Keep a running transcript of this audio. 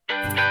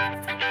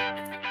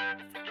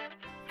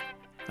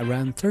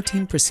around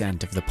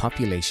 13% of the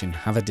population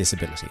have a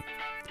disability,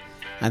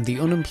 and the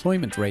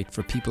unemployment rate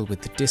for people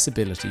with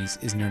disabilities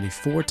is nearly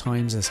 4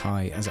 times as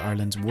high as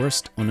Ireland's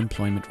worst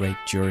unemployment rate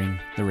during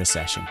the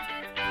recession.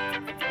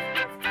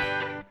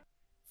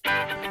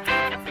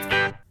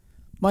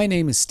 My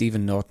name is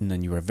Stephen Norton,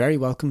 and you are very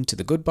welcome to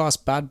the Good Boss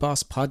Bad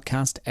Boss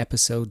podcast,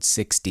 episode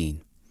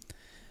 16.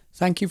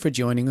 Thank you for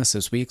joining us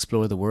as we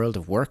explore the world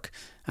of work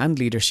and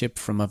leadership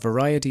from a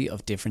variety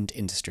of different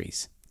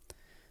industries.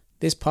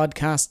 This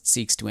podcast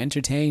seeks to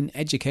entertain,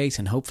 educate,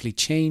 and hopefully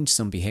change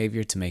some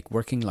behaviour to make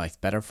working life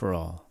better for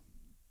all.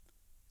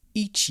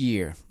 Each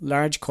year,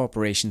 large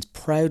corporations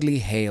proudly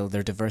hail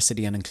their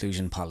diversity and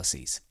inclusion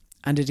policies,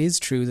 and it is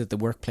true that the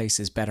workplace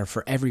is better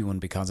for everyone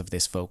because of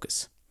this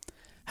focus.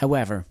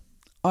 However,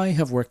 I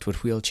have worked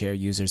with wheelchair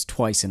users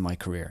twice in my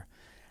career,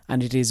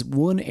 and it is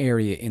one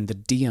area in the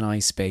D&I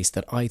space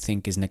that I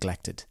think is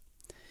neglected.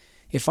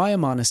 If I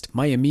am honest,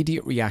 my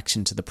immediate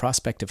reaction to the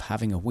prospect of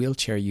having a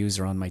wheelchair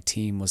user on my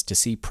team was to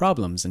see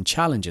problems and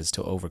challenges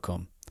to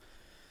overcome.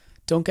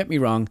 Don't get me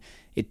wrong,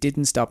 it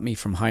didn't stop me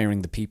from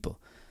hiring the people,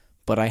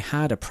 but I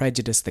had a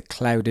prejudice that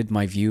clouded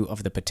my view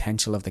of the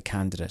potential of the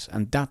candidate,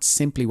 and that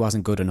simply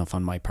wasn't good enough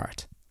on my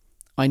part.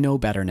 I know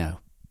better now.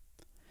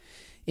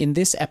 In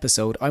this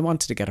episode, I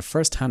wanted to get a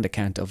first-hand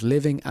account of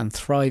living and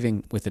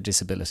thriving with a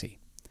disability.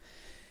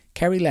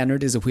 Kerry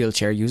Leonard is a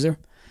wheelchair user,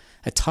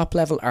 a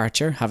top-level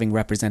archer having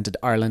represented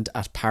Ireland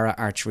at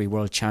Para-Archery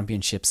World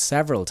Championships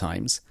several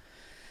times,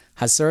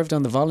 has served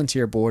on the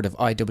volunteer board of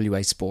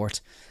IWA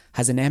Sport,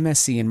 has an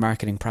MSc in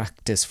Marketing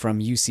Practice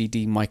from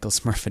UCD Michael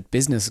Smurfit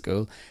Business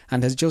School,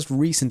 and has just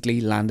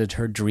recently landed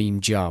her dream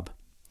job.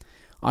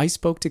 I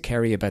spoke to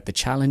Kerry about the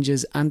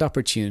challenges and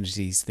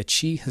opportunities that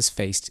she has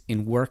faced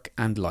in work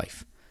and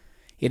life.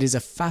 It is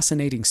a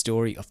fascinating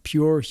story of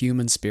pure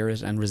human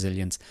spirit and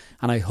resilience,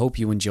 and I hope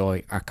you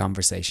enjoy our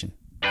conversation.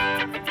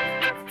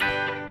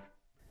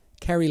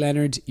 Kerry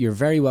Leonard, you're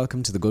very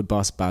welcome to the Good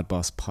Boss Bad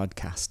Boss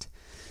podcast.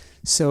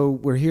 So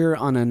we're here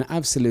on an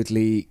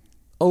absolutely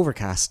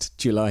overcast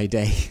July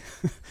day,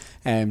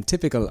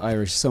 typical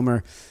Irish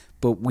summer,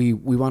 but we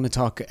want to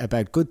talk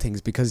about good things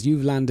because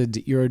you've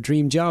landed your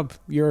dream job.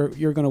 You're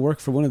going to work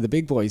for one of the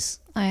big boys.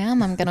 I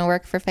am. I'm going to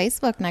work for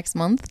Facebook next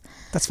month.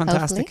 That's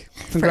fantastic.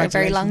 For a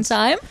very long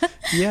time.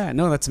 Yeah,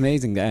 no, that's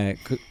amazing.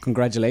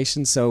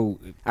 Congratulations. So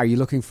are you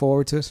looking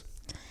forward to it?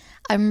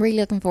 I'm really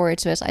looking forward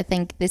to it. I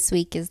think this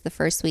week is the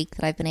first week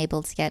that I've been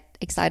able to get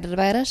excited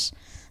about it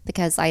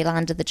because I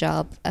landed the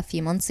job a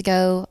few months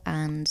ago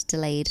and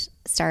delayed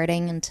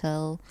starting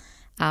until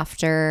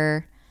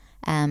after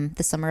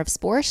the summer of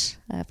sport,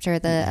 after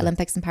the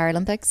Olympics and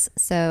Paralympics.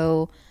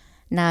 So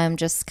now I'm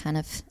just kind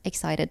of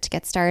excited to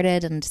get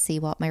started and see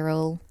what my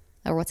role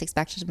or what's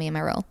expected of me in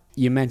my role.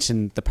 You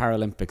mentioned the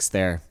Paralympics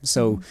there.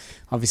 So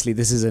obviously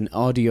this is an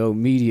audio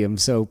medium,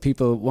 so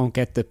people won't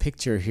get the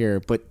picture here,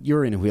 but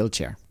you're in a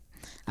wheelchair.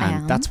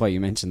 And that's why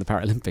you mentioned the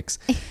Paralympics,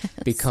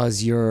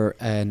 because you're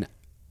an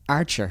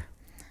archer.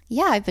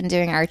 Yeah, I've been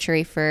doing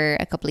archery for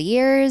a couple of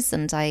years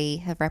and I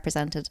have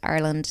represented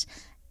Ireland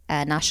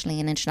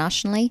nationally and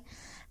internationally.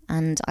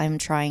 And I'm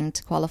trying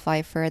to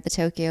qualify for the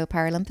Tokyo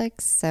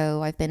Paralympics.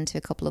 So I've been to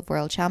a couple of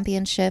world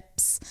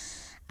championships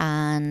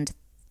and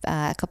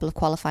a couple of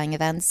qualifying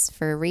events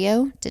for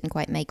Rio. Didn't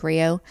quite make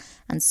Rio.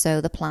 And so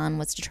the plan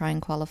was to try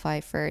and qualify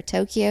for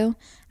Tokyo.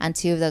 And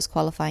 2 of those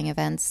qualifying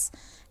events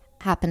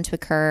happened to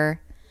occur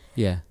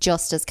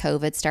just as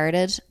COVID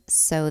started.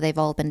 So they've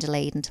all been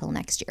delayed until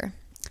next year.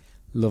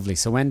 Lovely.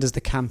 So when does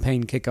the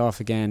campaign kick off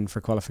again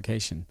for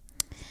qualification?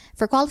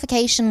 For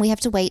qualification, we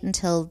have to wait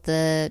until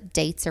the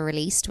dates are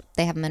released.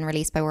 They haven't been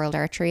released by World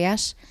Archery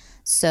yet.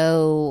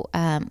 So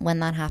when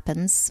that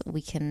happens,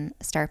 we can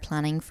start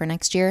planning for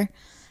next year.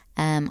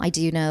 I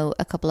do know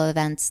a couple of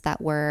events that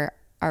were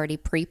already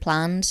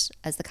pre-planned,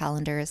 as the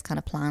calendar is kind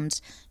of planned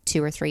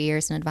 2 or 3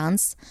 years in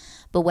advance.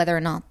 But whether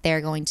or not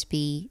they're going to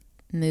be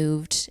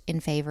moved in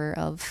favour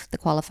of the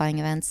qualifying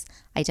events,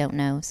 I don't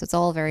know. So it's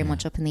all very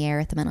much up in the air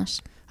at the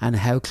minute. And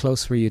how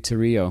close were you to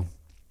Rio?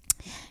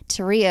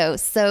 To Rio.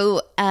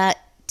 So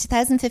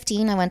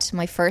 2015, I went to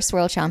my first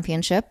World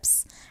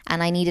Championships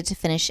and I needed to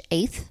finish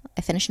 8th.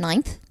 I finished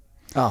 9th.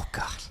 Oh,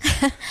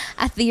 God.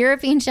 At the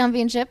European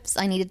Championships,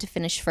 I needed to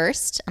finish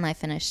 1st and I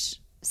finished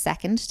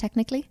 2nd,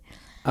 technically.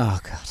 Oh,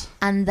 God.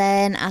 And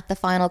then at the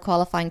final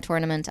qualifying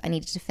tournament, I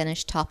needed to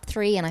finish top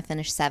 3 and I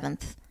finished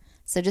 7th.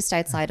 So just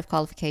outside of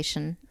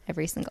qualification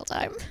every single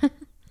time.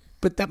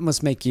 But that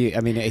must make you, I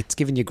mean, it's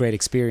given you great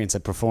experience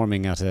at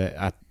performing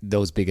at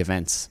those big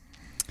events.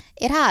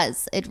 It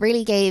has. It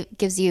really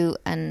gives you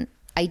an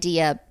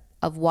idea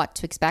of what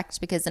to expect,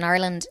 because in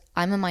Ireland,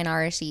 I'm a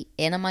minority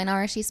in a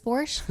minority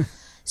sport.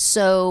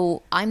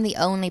 So I'm the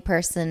only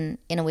person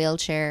in a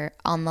wheelchair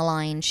on the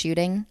line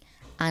shooting,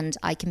 and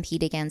I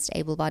compete against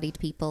able-bodied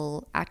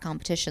people at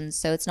competitions.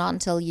 So it's not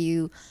until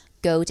you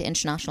go to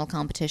international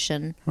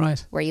competition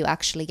where you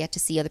actually get to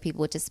see other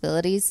people with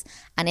disabilities.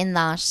 And in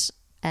that,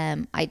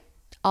 I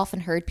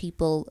often heard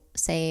people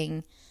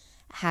saying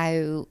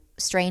how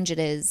strange it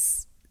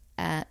is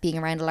being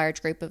around a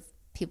large group of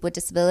people with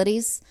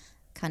disabilities,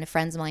 kind of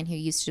friends of mine who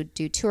used to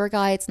do tour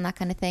guides and that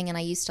kind of thing, and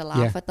I used to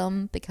laugh at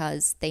them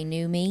because they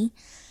knew me.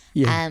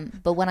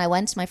 But when I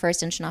went to my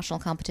first international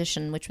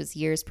competition, which was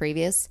years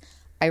previous,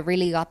 I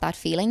really got that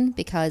feeling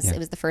because it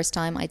was the first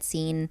time I'd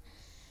seen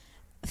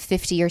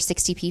 50 or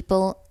 60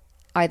 people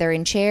either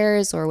in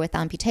chairs or with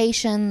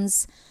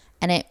amputations,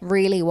 and it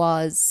really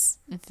was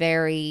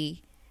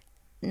very,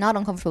 not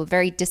uncomfortable,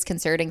 very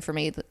disconcerting for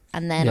me.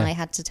 And then I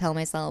had to tell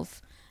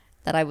myself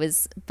that I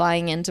was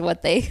buying into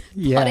what they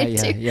bought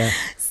into.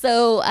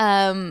 So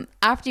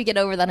after you get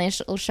over that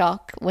initial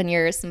shock, when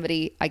you're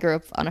somebody, I grew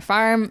up on a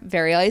farm,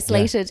 very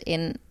isolated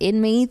in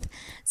Meath.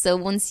 So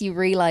once you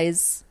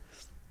realise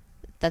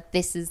that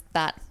this is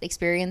that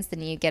experience, then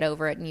you get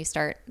over it and you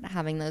start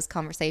having those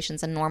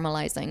conversations and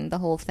normalising the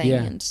whole thing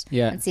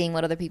and seeing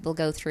what other people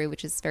go through,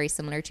 which is very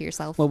similar to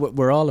yourself. Well,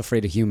 we're all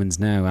afraid of humans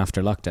now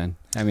after lockdown.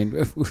 I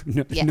mean,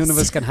 none of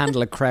us can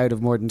handle a crowd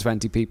of more than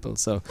 20 people.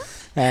 So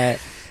the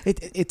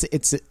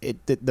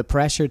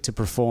pressure to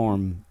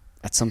perform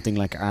at something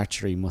like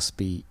archery must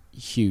be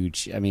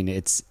huge. I mean,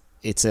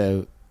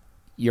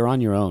 you're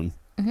on your own.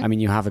 I mean,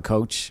 you have a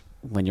coach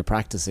when you're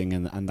practicing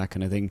and that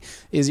kind of thing.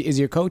 Is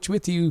your coach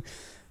with you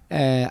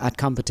at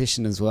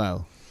competition as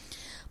well?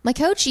 My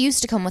coach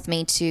used to come with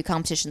me to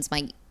competitions,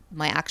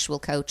 my actual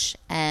coach,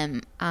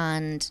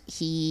 and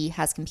he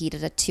has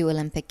competed at 2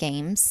 Olympic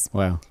Games.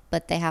 Wow.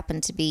 But they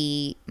happened to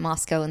be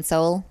Moscow and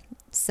Seoul.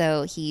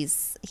 So he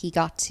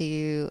got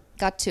to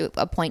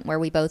a point where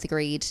we both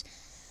agreed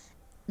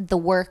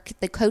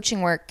the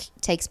coaching work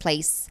takes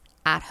place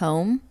at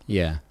home.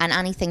 Yeah. And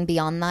anything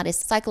beyond that is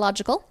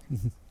psychological.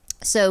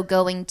 So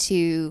going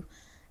to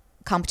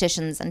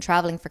competitions and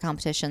traveling for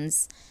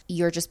competitions,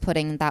 you're just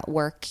putting that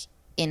work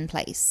in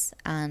place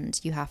and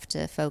you have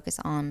to focus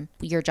on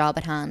your job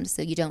at hand.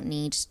 So you don't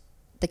need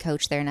the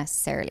coach there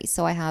necessarily.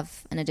 So I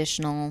have an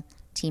additional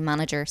team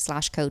manager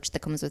 / coach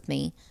that comes with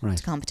me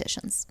to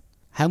competitions.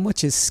 How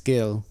much is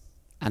skill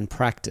and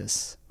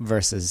practice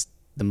versus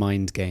the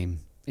mind game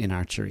in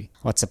archery?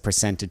 What's a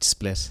percentage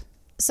split?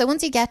 So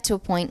once you get to a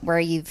point where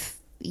you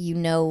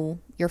know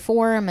your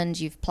form and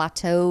you've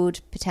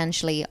plateaued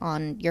potentially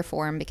on your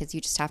form, because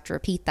you just have to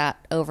repeat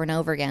that over and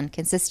over again.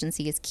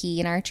 Consistency is key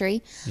in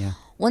archery. Yeah.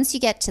 Once you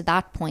get to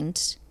that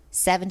point,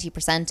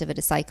 70% of it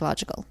is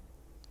psychological.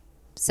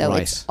 So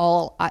it's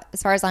all,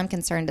 as far as I'm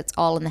concerned, it's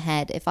all in the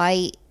head. If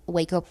I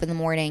wake up in the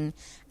morning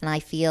and I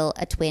feel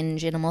a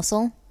twinge in a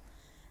muscle,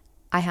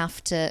 I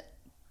have to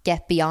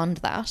get beyond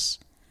that.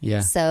 Yeah.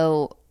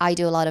 So I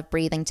do a lot of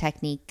breathing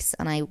techniques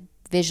and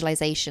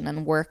visualization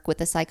and work with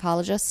a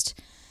psychologist.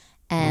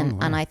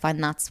 And I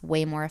find that's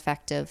way more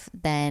effective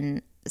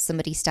than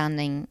somebody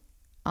standing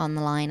on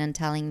the line and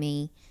telling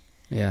me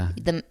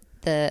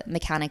the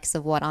mechanics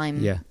of what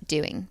I'm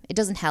doing. It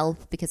doesn't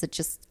help because it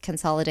just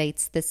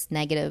consolidates this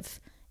negative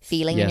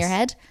feeling in your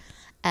head.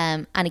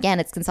 And again,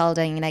 it's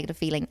consolidating a negative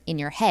feeling in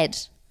your head.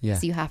 Yeah.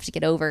 So you have to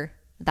get over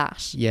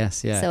that.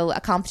 Yes, yeah. So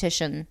a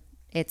competition,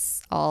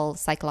 it's all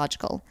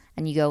psychological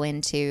and you go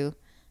into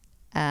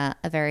a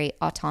very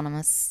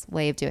autonomous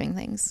way of doing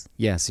things.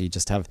 Yeah, so you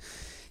just have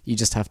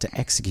to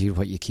execute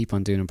what you keep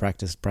on doing and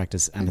practice,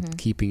 and it's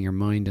keeping your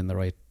mind in the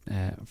right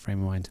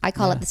frame of mind. I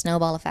call it the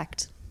snowball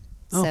effect.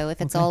 So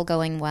if it's all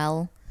going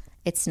well,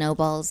 it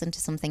snowballs into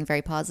something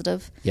very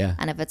positive. Yeah.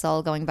 And if it's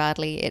all going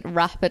badly, it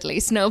rapidly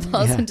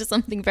snowballs into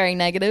something very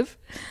negative.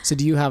 So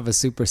do you have a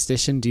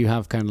superstition? Do you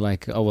have kind of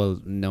like, oh,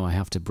 well, no, I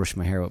have to brush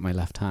my hair with my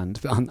left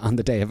hand on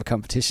the day of a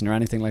competition or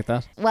anything like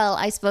that? Well,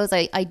 I suppose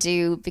I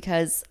do,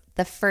 because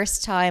the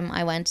first time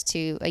I went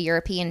to a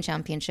European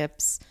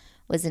Championships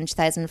was in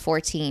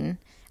 2014,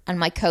 and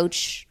my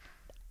coach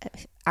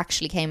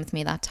actually came with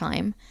me that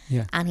time.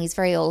 Yeah. And he's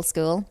very old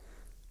school.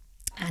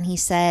 And he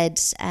said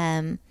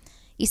to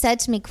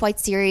me quite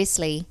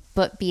seriously,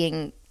 but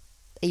being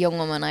a young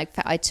woman,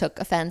 I took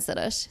offense at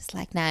it. It's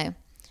like, now,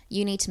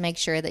 you need to make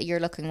sure that you're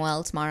looking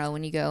well tomorrow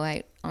when you go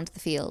out onto the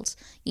field.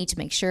 You need to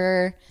make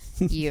sure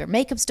your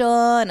makeup's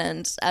done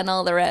and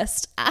all the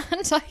rest.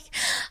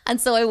 And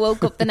so I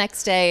woke up the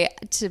next day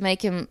to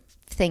make him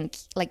think,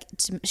 like,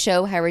 to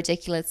show how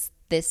ridiculous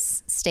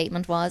this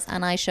statement was.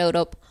 And I showed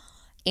up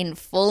in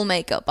full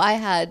makeup. I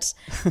had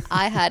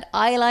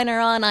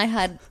eyeliner on, I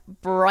had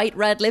bright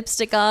red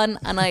lipstick on,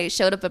 and I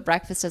showed up at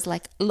breakfast as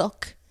like,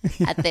 look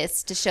at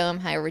this, to show him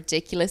how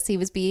ridiculous he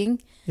was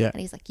being. Yeah. And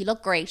he's like, you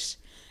look great.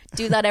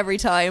 Do that every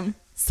time.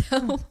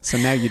 So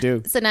now you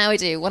do. So now I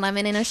do. When I'm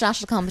in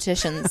international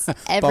competitions,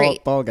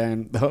 ball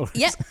gown though.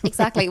 Yeah,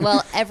 exactly.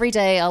 Well, every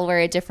day I'll wear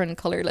a different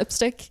colour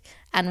lipstick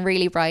and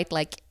really bright,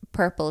 like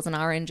purples and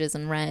oranges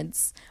and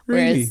reds.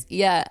 Whereas, really?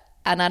 Yeah.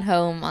 And at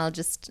home, I'll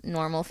just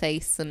normal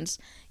face and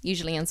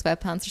usually in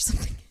sweatpants or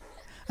something.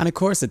 And of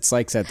course, it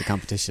psychs out the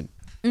competition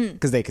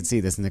because they can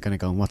see this and they're going to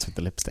go, what's with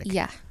the lipstick?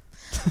 Yeah.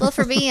 Well,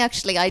 for me,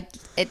 actually,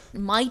 it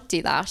might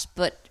do that.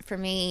 But for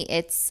me,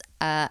 it's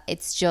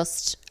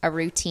just a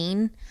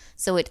routine.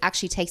 So it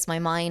actually takes my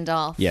mind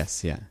off.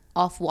 Yes, yeah.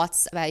 Off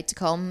what's about to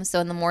come. So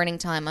in the morning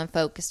time, I'm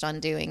focused on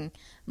doing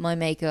my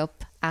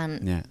makeup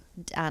and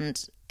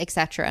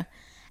etc.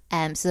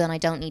 So then I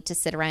don't need to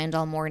sit around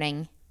all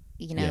morning,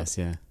 Yes,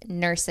 yeah.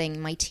 nursing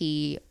my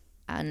tea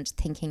and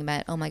thinking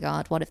about, oh my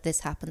God, what if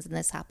this happens and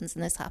this happens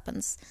and this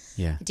happens?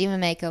 Yeah. I do my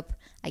makeup,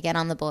 I get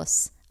on the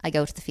bus, I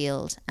go to the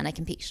field and I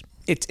compete.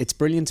 It's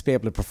brilliant to be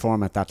able to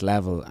perform at that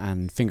level,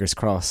 and fingers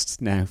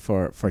crossed now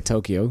for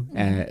Tokyo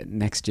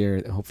next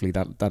year. Hopefully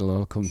that'll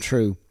all come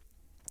true.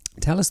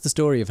 Tell us the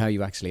story of how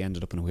you actually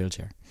ended up in a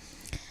wheelchair.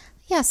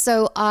 Yeah,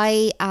 so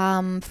I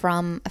am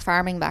from a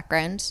farming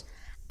background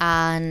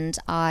and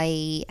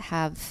I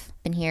have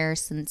been here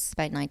since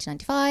about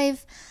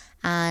 1995.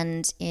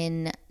 And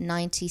in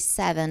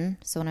 97,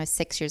 so when I was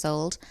 6 years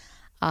old,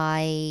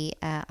 I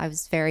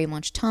was very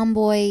much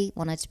tomboy,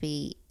 wanted to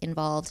be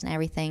involved in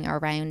everything,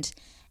 around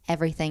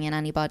everything and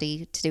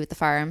anybody to do with the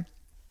farm.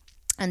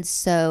 And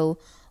so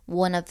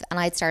and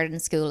I'd started in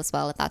school as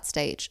well at that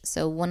stage.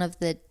 So one of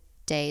the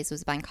days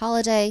was a bank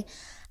holiday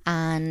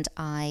and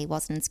I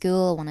wasn't in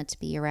school, wanted to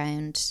be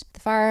around the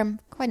farm,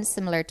 quite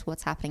similar to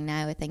what's happening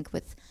now, I think,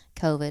 with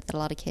COVID, that a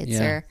lot of kids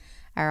are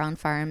on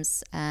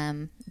farms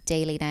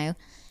daily now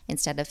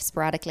instead of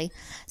sporadically.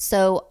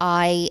 So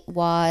I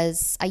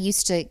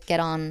used to get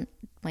on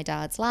my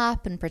dad's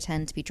lap and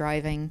pretend to be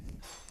driving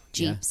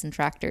jeeps and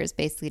tractors,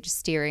 basically just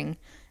steering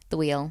the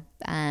wheel.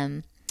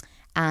 And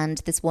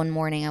this one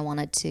morning I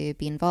wanted to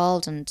be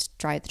involved and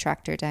drive the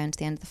tractor down to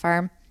the end of the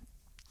farm.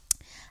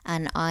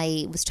 And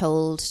I was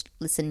told,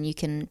 listen, you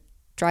can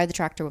drive the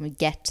tractor when we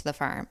get to the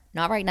farm.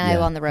 Not right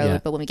now on the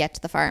road, but when we get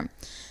to the farm.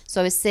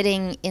 So I was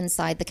sitting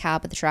inside the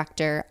cab of the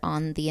tractor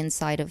on the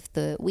inside of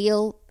the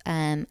wheel,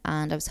 and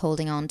I was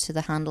holding on to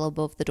the handle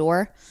above the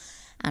door.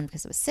 And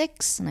because I was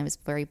 6 and I was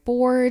very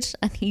bored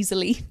and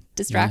easily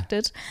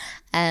distracted,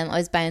 I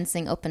was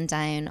bouncing up and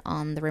down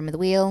on the rim of the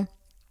wheel.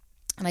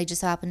 And I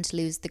just happened to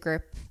lose the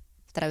grip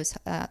that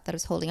I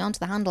was holding onto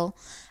the handle,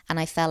 and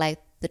I fell out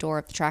the door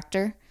of the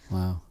tractor.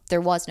 Wow. There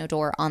was no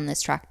door on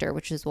this tractor,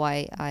 which is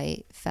why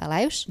I fell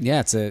out.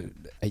 Yeah,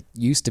 it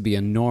used to be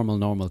a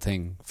normal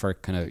thing for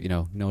kind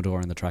of, no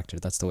door in the tractor.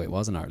 That's the way it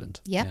was in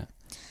Ireland. Yeah.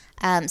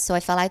 So I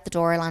fell out the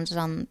door, landed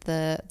on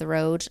the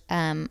road,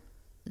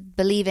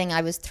 believing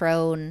I was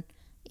thrown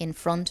in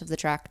front of the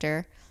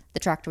tractor. The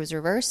tractor was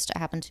reversed. I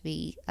happened to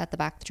be at the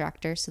back of the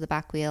tractor, so the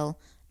back wheel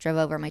drove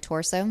over my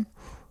torso.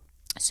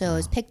 So I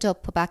was picked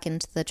up, put back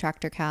into the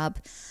tractor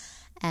cab.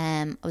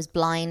 I was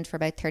blind for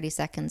about 30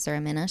 seconds or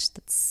a minute.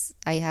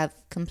 I have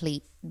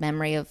complete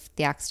memory of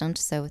the accident,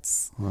 so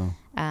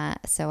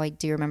so I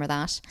do remember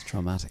that. It's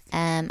traumatic.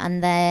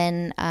 And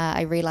then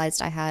I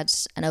realised I had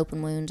an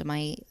open wound on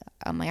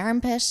my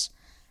armpit.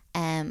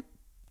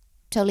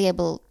 Totally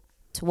able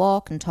to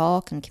walk and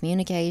talk and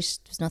communicate.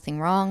 There was nothing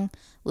wrong.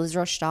 Was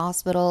rushed to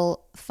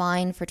hospital,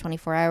 fine for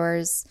 24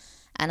 hours.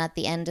 And at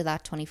the end of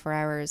that 24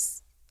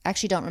 hours, I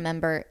actually don't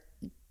remember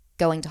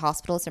going to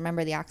hospital. So I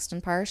remember the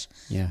accident part,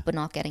 but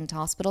not getting to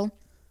hospital.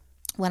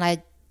 When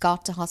I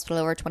got to hospital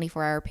over a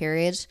 24-hour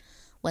period,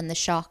 when the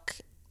shock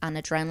and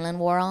adrenaline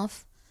wore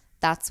off,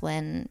 that's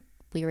when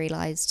we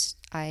realised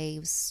I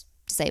was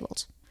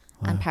disabled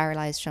and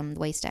paralysed from the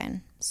waist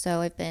down.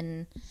 So I've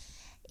been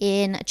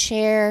in a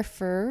chair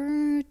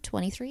for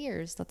 23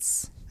 years.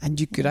 And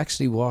you could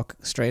actually walk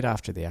straight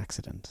after the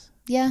accident?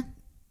 Yeah.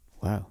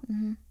 Wow.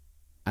 Mm-hmm.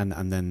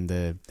 And then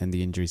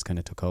the injuries kind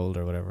of took hold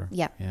or whatever?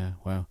 Yeah. Yeah,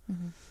 wow.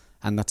 Mm-hmm.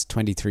 And that's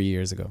 23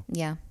 years ago?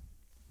 Yeah.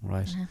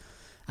 Right.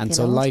 And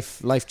so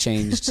life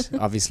changed,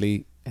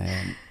 obviously.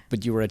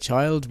 But you were a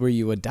child. Were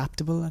you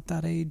adaptable at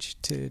that age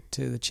to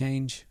the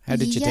change? How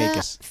did you take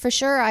it? For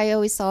sure. I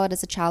always saw it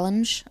as a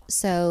challenge.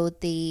 So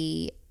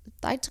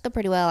I took it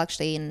pretty well,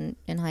 actually,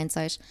 in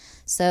hindsight.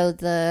 So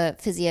the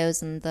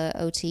physios and the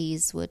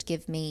OTs would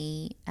give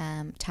me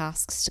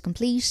tasks to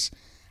complete,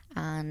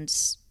 and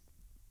it's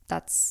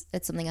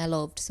something I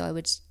loved. So I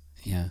would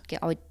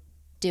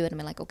do it and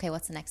be like, okay,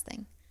 what's the next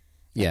thing?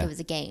 It was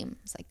a game.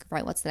 It's like,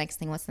 right, what's the next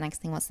thing? What's the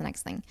next thing? What's the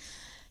next thing?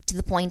 To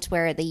the point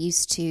where they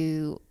used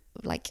to,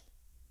 like,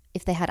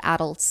 if they had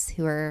adults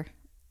who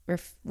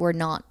were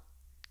not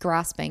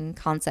grasping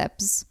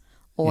concepts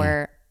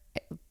or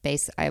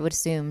I would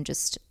assume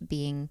just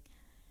being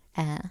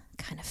kind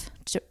of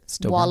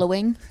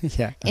wallowing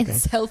in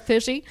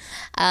self-pity,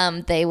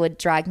 they would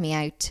drag me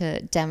out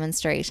to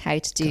demonstrate how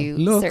to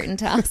do certain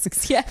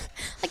tasks.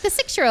 Like the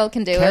 6-year-old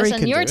can do it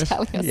and you're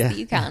telling us that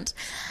you can't.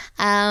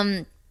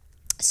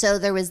 So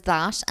there was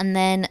that. And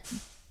then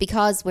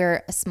because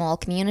we're a small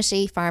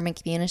community, farming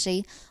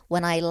community,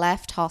 when I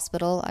left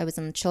hospital, I was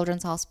in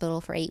Children's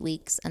Hospital for 8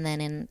 weeks and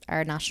then in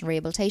our National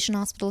Rehabilitation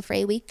Hospital for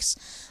 8 weeks.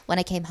 When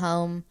I came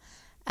home,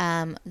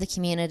 the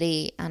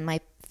community and my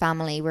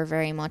family were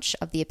very much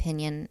of the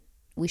opinion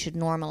we should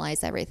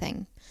normalize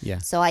everything. Yeah.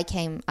 So I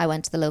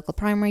went to the local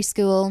primary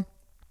school.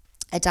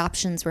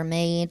 Adoptions were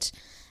made.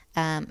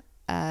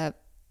 A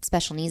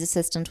special needs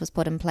assistant was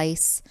put in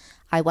place.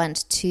 I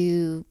went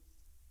to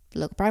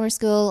local primary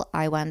school.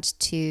 I went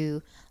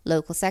to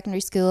local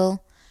secondary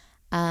school.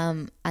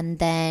 And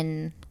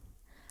then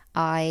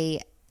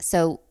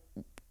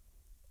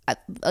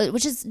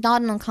which is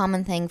not an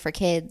uncommon thing for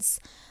kids,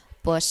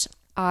 but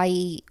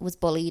I was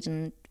bullied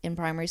in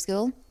primary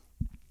school.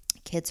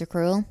 Kids are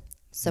cruel.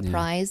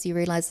 Surprise, you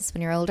realize this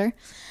when you're older.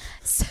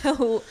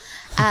 So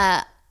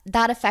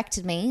that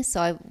affected me.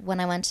 So when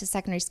I went to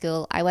secondary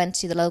school, I went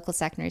to the local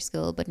secondary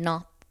school, but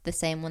not the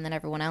same one that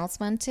everyone else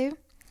went to.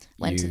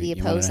 Went to the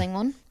opposing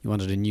one. You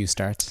wanted a new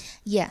start?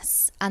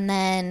 Yes. And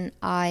then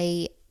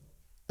I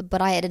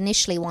had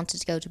initially wanted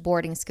to go to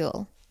boarding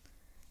school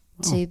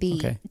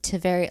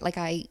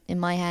in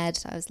my head,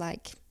 I was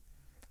like,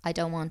 I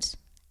don't want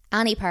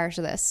any part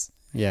of this.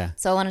 Yeah.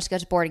 So I wanted to go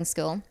to boarding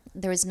school.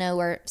 There was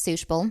nowhere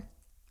suitable.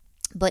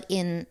 But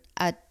in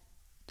a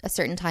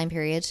certain time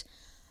period,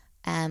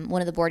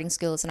 one of the boarding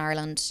schools in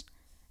Ireland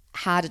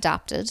had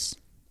adapted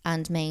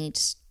and made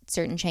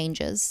certain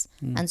changes.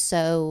 And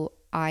so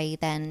I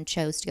then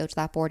chose to go to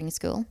that boarding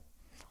school.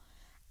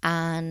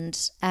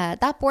 And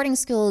that boarding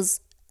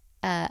school's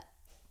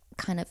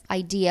kind of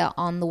idea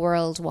on the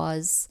world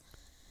was,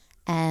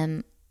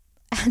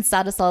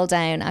 sat us all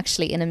down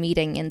actually in a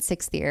meeting in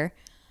 6th year,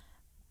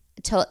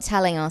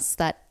 telling us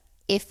that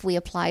if we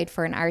applied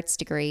for an arts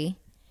degree,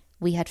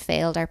 we had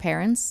failed our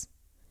parents.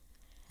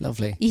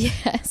 Lovely.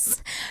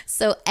 Yes.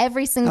 So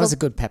every single... That was a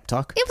good pep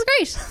talk. It was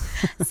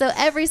great. So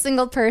every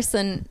single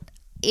person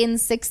in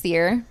 6th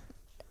year,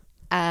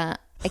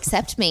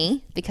 except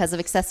me, because of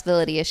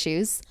accessibility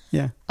issues,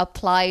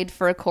 applied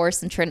for a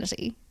course in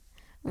Trinity.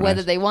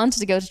 Whether they wanted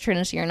to go to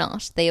Trinity or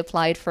not, they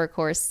applied for a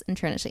course in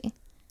Trinity.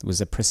 There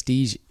was a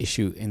prestige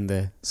issue in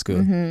the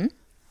school.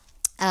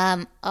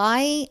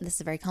 This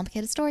is a very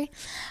complicated story.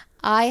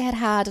 I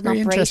had an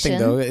very operation. Interesting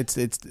though.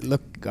 It's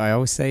look, I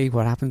always say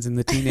what happens in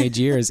the teenage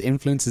years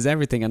influences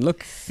everything, and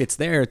look, it's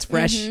there, it's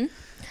fresh.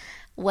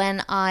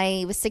 When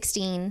I was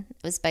 16, it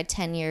was about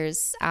 10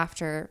 years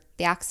after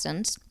the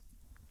accident,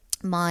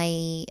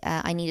 I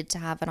needed to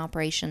have an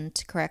operation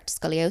to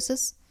correct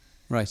scoliosis.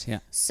 Right, yeah.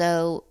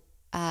 So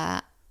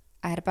I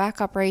had a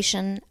back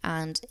operation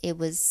and it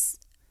was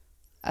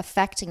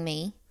affecting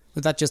me.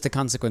 Was that just a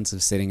consequence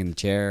of sitting in the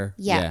chair?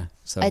 Yeah.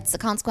 So it's a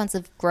consequence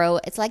of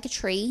it's like a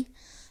tree.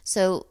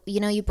 So,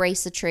 you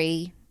brace a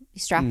tree, you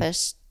strap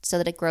it so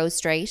that it grows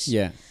straight.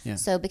 Yeah.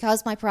 So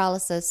because my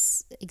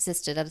paralysis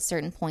existed at a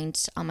certain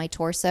point on my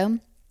torso,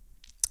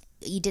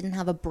 you didn't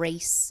have a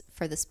brace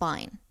for the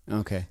spine.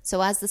 Okay.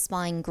 So as the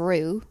spine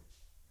grew,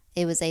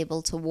 it was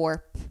able to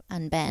warp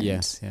and bend.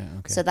 Yes, yeah,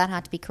 okay. So that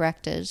had to be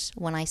corrected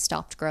when I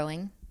stopped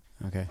growing.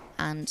 Okay.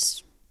 And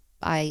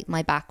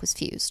my back was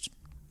fused.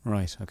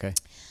 Right, okay.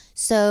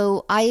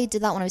 So I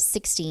did that when I was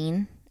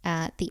 16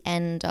 at the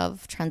end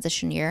of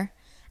transition year,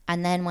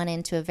 and then went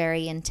into a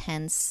very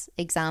intense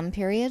exam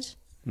period.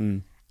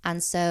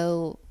 And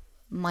so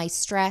my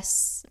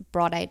stress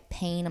brought out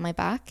pain in my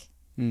back.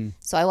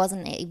 So I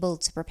wasn't able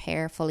to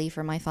prepare fully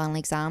for my final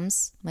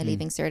exams, my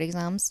Leaving Cert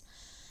exams.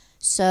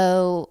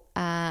 So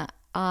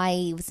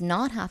I was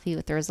not happy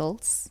with the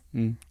results,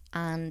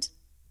 and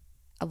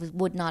I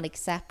would not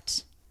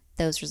accept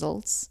those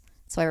results.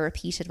 So I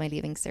repeated my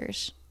Leaving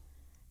Cert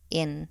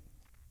in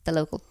the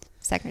local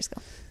secondary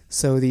school.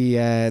 So the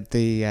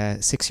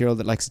 6-year-old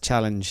that likes a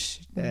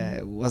challenge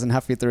wasn't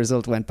happy with the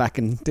result, went back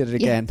and did it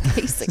again.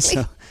 Basically. So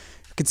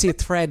you can see a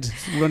thread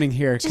running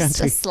here, just can't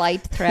we? a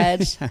slight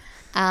thread.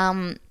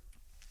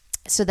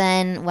 So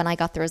then when I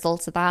got the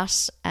results of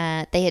that,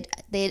 they had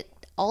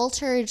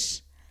altered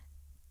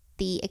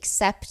the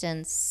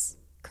acceptance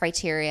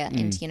criteria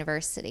into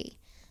university.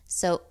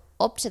 So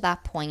up to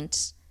that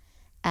point,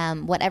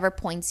 whatever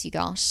points you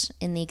got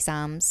in the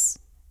exams,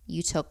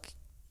 you took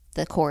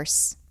the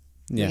course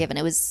you're given.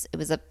 It was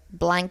a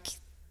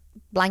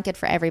blanket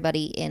for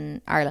everybody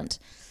in Ireland.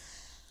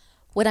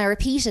 When I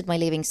repeated my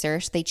Leaving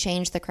Cert, they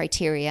changed the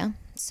criteria.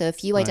 So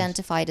if you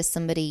identified as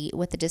somebody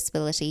with a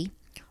disability,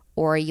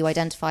 or you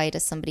identified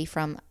as somebody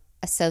from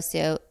a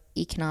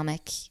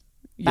socioeconomic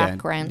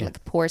background, like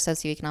a poor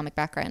socioeconomic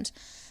background,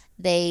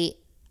 they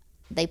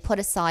put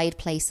aside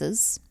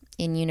places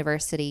in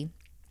university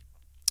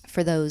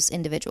for those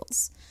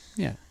individuals.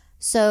 Yeah.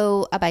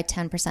 So about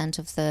 10%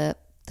 of the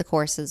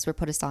courses were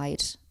put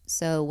aside.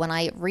 So when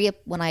I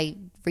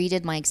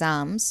redid my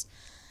exams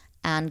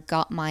and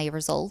got my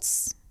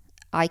results,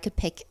 I could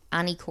pick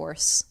any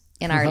course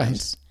in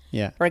Ireland,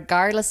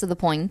 regardless of the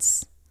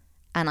points,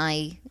 and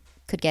I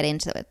could get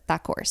into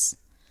that course.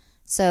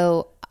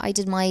 So I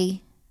did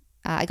I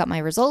got my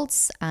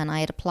results, and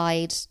I had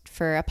applied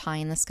for a pie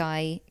in the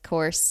sky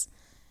course,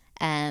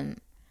 a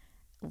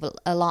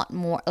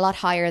lot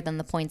higher than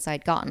the points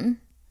I'd gotten.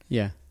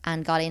 Yeah.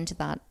 And got into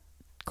that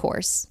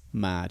course.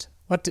 Mad.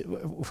 What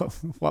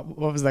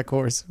was that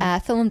course?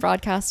 Film and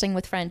broadcasting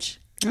with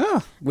French.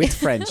 Oh, with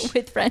French.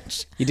 With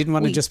French. You didn't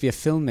want to just be a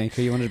filmmaker,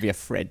 you wanted to be a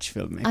French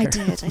filmmaker.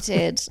 I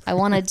did. I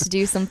wanted to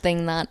do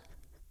something that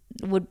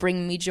would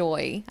bring me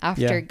joy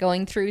after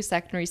going through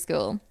secondary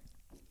school.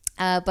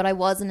 But I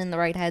wasn't in the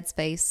right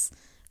headspace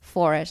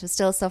for it. I was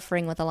still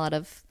suffering with a lot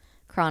of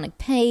chronic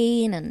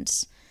pain and...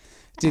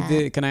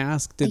 Can I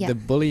ask, did the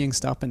bullying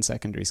stop in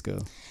secondary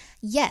school?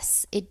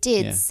 Yes, it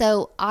did. Yeah.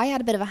 So I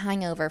had a bit of a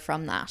hangover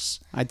from that.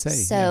 I'd say.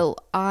 So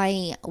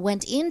I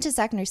went into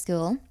secondary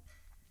school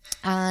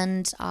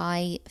and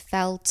I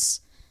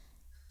felt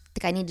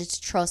like I needed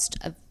to trust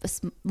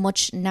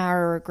much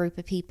narrower group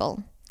of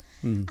people.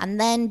 And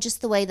then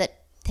just the way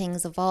that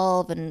things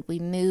evolve and we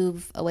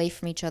move away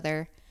from each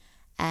other,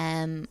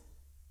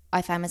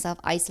 I found myself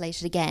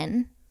isolated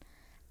again,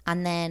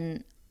 and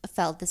then I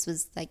felt this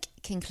was like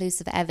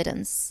conclusive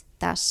evidence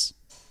that,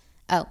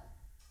 oh,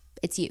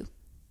 it's you.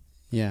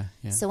 Yeah.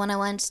 So when I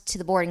went to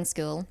the boarding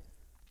school,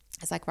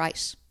 I was like,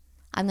 right,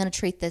 I'm going to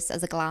treat this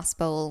as a glass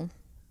bowl.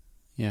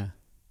 Yeah.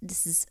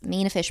 This is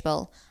me in a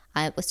fishbowl.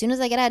 As soon as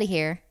I get out of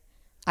here,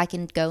 I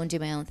can go and do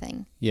my own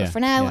thing. Yeah. But for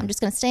now, yeah. I'm just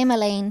going to stay in my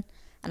lane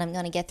and I'm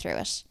going to get through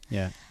it.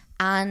 Yeah.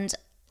 And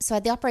so I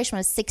had the operation when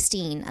I was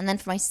 16. And then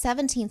for my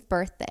 17th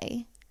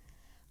birthday,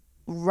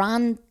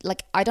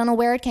 I don't know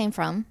where it came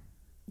from,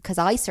 because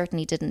I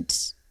certainly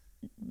didn't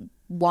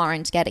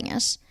warrant getting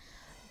it.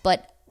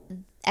 But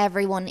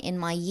everyone in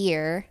my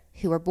year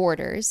who were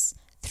boarders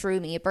threw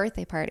me a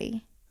birthday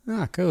party.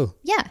 Ah, cool.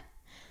 Yeah.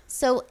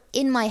 So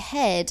in my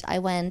head, I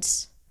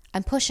went,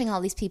 I'm pushing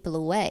all these people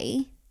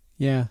away.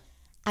 Yeah.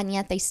 And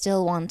yet they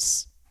still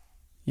want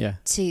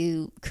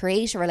to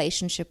create a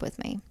relationship with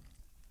me.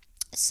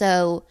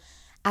 So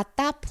at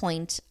that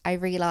point, I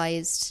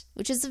realized,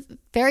 which is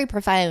very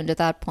profound at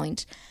that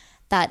point,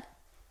 that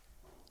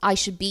I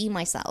should be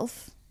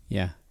myself.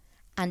 Yeah.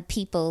 And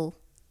people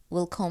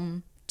will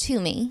come to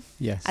me.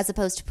 Yes. As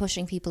opposed to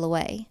pushing people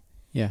away.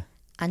 Yeah.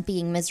 And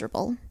being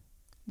miserable.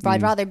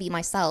 I'd rather be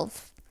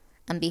myself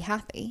and be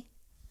happy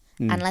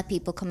and let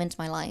people come into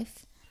my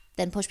life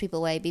than push people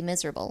away, be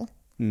miserable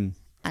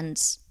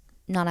and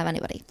not have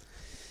anybody.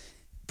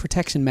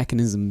 Protection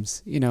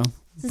mechanisms, you know.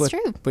 This is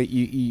true. But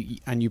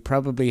you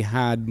probably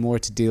had more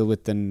to deal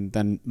with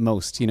than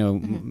most, you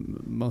know.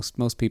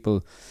 Most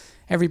people,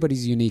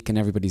 everybody's unique and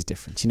everybody's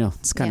different, you know.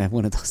 It's kind of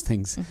one of those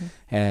things.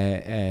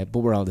 But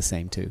we're all the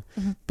same too.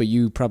 But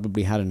you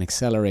probably had an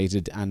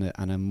accelerated and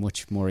a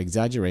much more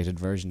exaggerated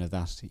version of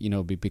that, you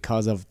know,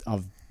 because of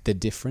the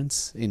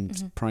difference in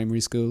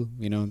primary school,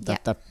 you know,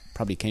 that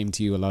probably came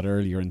to you a lot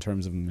earlier in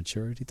terms of a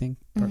maturity thing,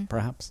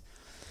 perhaps.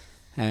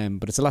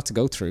 But it's a lot to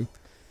go through.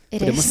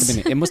 It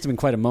must have been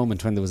quite a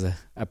moment when there was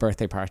a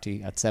birthday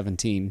party at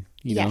 17,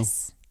 you know.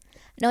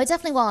 No, it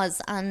definitely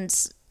was. And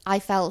I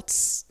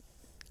felt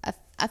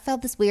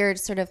this weird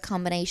sort of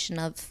combination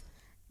of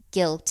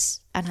guilt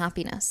and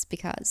happiness,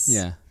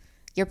 because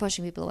you're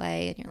pushing people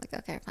away and you're like,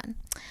 okay, fine.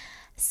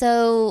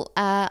 So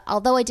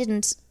although I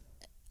didn't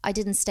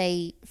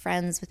stay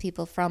friends with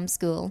people from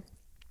school,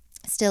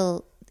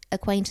 still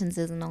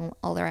acquaintances and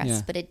all the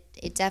rest, but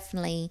it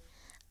definitely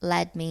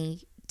led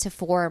me to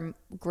form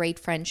great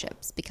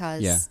friendships,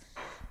 because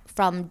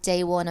from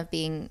day one of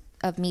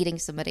meeting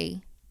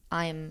somebody,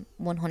 I'm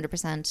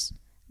 100%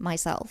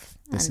 myself.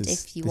 This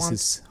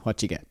is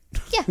what you get.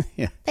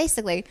 Yeah,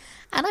 basically.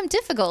 And I'm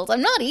difficult.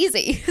 I'm not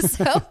easy.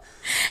 So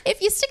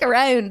if you stick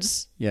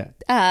around,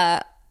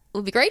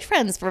 we'll be great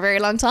friends for a very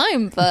long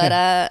time.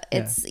 But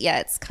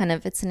it's kind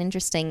of, it's an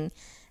interesting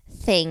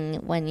thing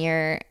when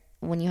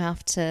you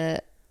have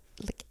to,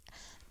 like,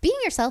 being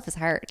yourself is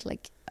hard.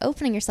 Like,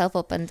 opening yourself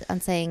up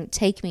and saying,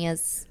 take me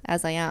as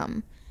I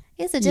am,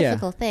 is a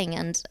difficult thing.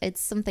 And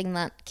it's something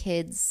that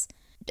kids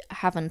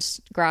haven't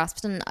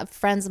grasped. And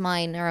friends of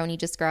mine are only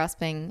just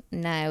grasping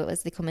now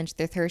as they come into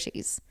their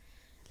 30s.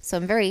 So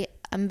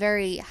I'm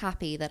very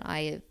happy that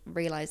I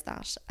realized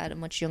that at a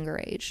much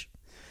younger age.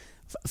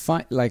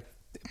 Like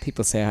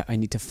people say, I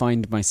need to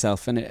find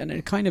myself, and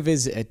it kind of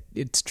is.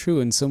 It's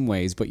true in some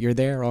ways, but you're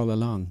there all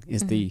along.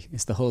 Is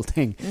the whole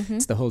thing?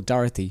 It's the whole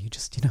Dorothy. You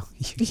just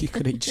you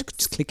could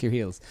just click your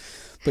heels.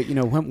 But you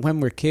know,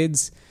 when we're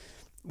kids,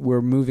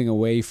 we're moving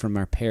away from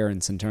our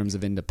parents in terms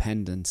of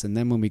independence, and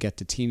then when we get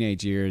to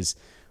teenage years,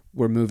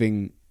 we're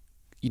moving,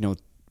 you know,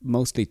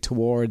 mostly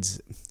towards,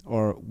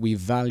 or we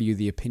value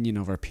the opinion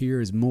of our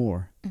peers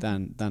more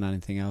than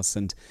anything else.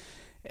 And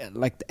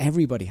like,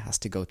 everybody has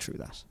to go through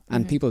that,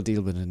 and people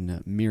deal with it in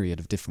a myriad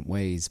of different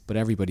ways, but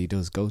everybody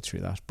does go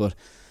through that. But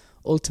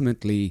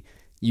ultimately,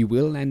 you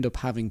will end up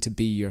having to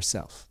be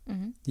yourself.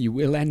 You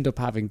will end up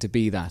having to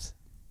be that.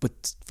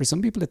 But for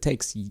some people, it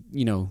takes,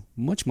 you know,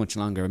 much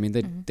longer. I mean,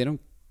 they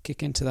don't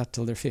kick into that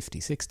till they're 50,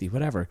 60,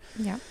 whatever.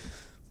 Yeah.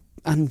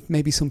 And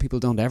maybe some people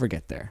don't ever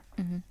get there.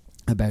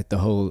 About the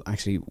whole,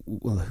 actually,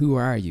 well, who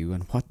are you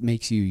and what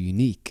makes you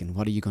unique and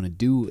what are you going to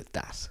do with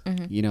that?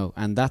 You know,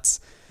 and that's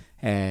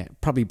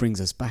probably brings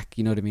us back,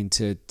 you know what I mean,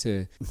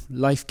 to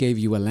life gave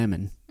you a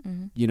lemon,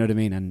 you know what I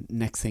mean, and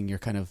next thing you're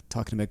kind of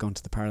talking about going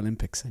to the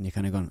Paralympics, and you're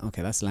kind of going,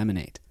 okay, that's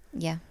lemonade.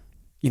 Yeah.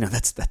 You know,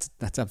 that's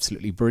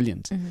absolutely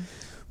brilliant.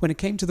 When it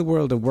came to the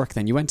world of work,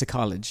 then you went to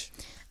college.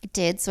 I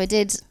did. So I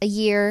did a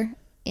year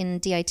in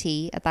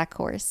DIT at that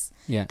course.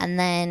 Yeah. And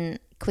then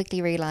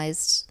quickly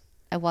realised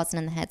I wasn't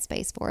in the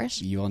headspace for it.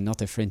 You are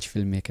not a French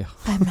filmmaker.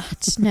 I'm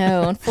not,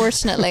 no,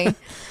 unfortunately.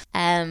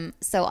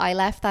 So I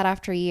left that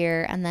after a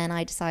year, and then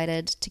I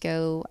decided to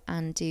go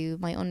and do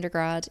my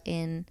undergrad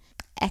in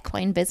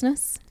equine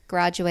business.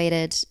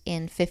 Graduated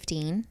in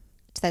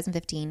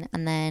 2015.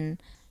 And then,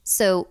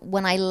 so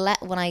when I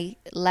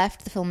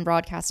left the film and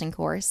broadcasting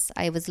course,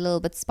 I was a little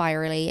bit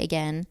spirally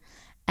again.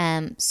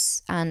 And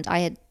I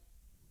had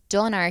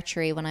done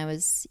archery when I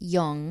was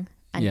young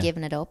and Yeah.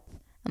 given it up.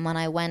 And when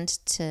I went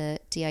to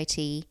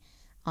DIT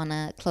on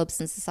a Clubs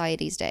and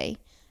Societies day,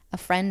 a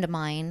friend of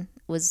mine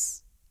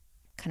was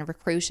kind of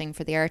recruiting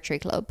for the archery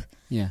club,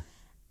 Yeah.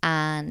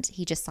 and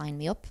he just signed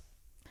me up.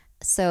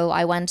 So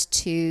I went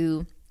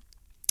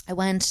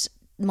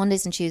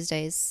Mondays and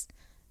Tuesdays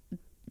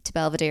to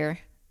Belvedere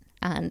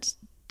and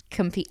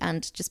compete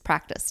and just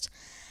practiced.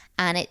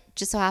 And it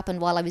just so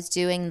happened while I was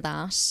doing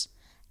that,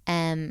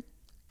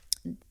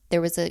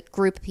 there was a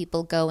group of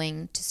people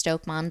going to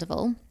Stoke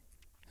Mandeville.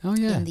 Oh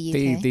yeah, In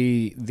the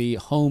UK. the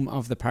home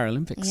of the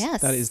Paralympics.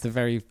 Yes. That is the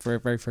very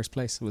very first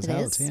place it was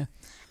held. is. Yeah.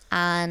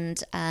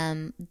 And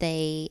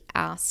they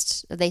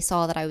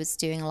saw that I was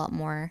doing a lot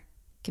more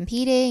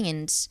competing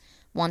and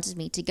wanted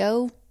me to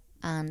go.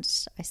 And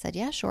I said,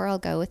 yeah, sure, I'll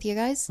go with you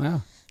guys.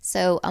 Wow.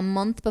 So a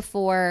month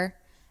before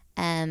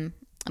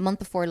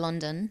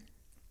London,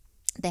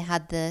 they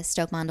had the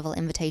Stoke Mandeville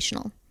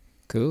Invitational.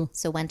 Cool.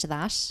 So went to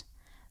that.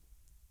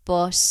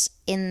 But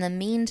in the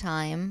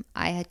meantime,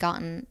 I had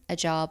gotten a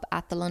job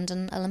at the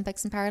London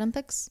Olympics and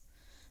Paralympics.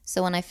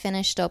 So when I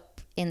finished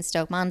up in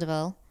Stoke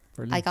Mandeville,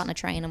 Brilliant. I got on a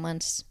train and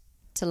went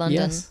to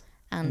London Yes.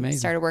 and Amazing.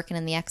 started working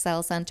in the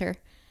Excel Centre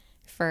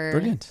for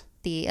Brilliant.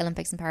 the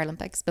Olympics and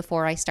Paralympics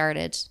before I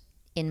started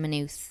in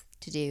Maynooth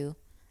to do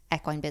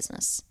equine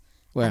business.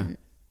 Wow. And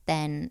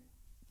then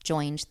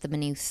joined the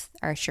Maynooth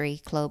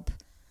Archery Club.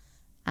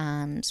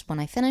 And when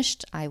I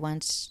finished, I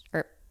went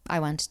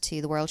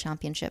to the World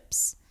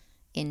Championships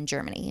in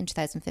Germany in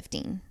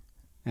 2015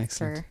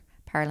 Excellent. for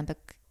Paralympic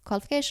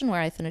qualification,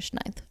 where I finished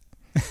 9th.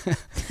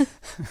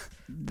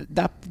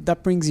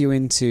 That brings you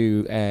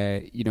into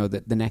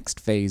the next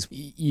phase.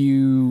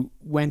 You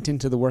went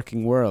into the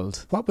working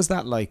world. What was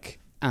that like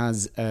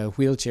as a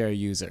wheelchair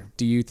user?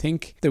 Do you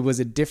think there was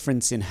a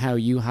difference in how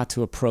you had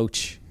to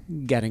approach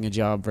getting a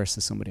job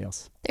versus somebody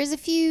else? There's a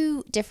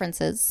few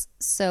differences.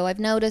 So I've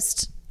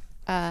noticed,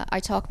 I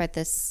talk about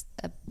this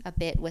a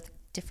bit with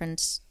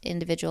different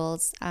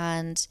individuals,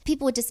 and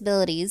people with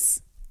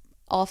disabilities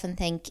often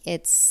think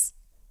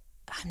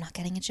I'm not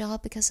getting a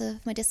job because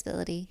of my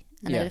disability,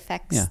 and Yeah. it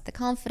affects Yeah. the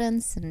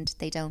confidence, and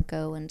they don't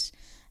go and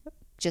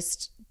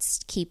just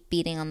keep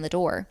beating on the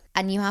door.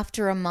 And you have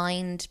to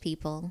remind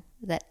people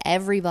that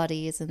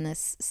everybody is in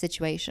this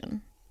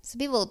situation. So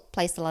people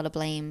place a lot of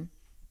blame,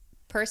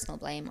 personal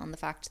blame, on the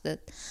fact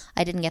that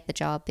I didn't get the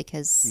job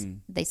because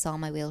they saw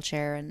my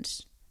wheelchair and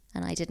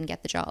I didn't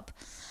get the job.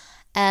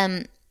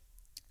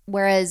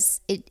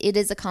 Whereas it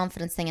is a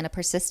confidence thing and a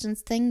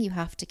persistence thing. You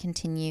have to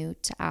continue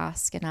to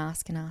ask and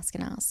ask and ask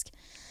and ask.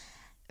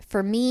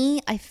 For me,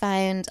 I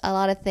found a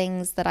lot of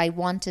things that I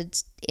wanted,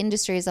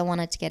 industries I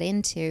wanted to get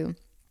into,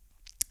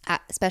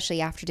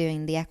 especially after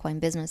doing the equine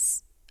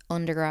business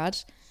undergrad.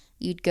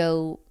 You'd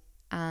go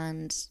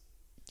and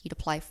you'd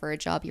apply for a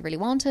job you really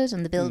wanted,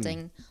 and the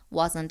building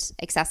wasn't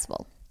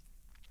accessible.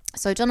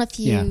 So I've done a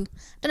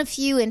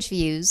few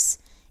interviews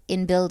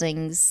in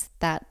buildings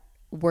that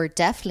were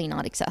definitely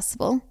not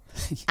accessible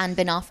and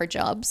been offered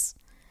jobs.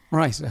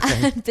 Right.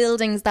 Okay. And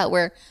buildings that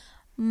were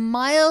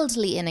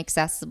mildly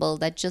inaccessible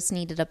that just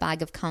needed a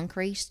bag of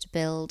concrete to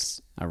build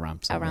A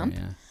ramp. A ramp.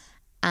 Yeah.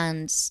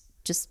 and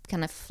just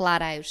kind of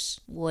flat out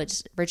would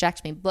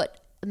reject me, but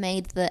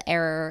made the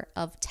error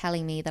of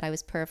telling me that I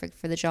was perfect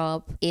for the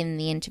job in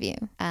the interview.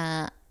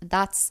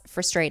 That's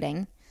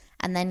frustrating.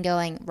 And then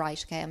going,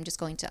 right, okay, I'm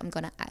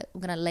going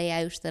to lay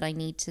out that I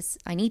need to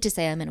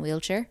say I'm in a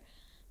wheelchair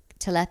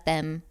to let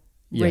them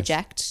Yes.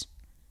 reject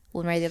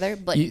one way or the other.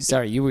 But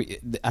you were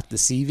at the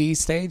CV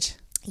stage?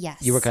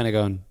 yes, You were kind of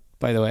going,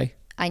 by the way?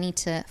 I need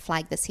to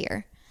flag this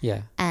here.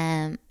 Yeah.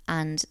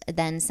 And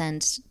then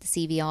send the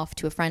CV off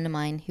to a friend of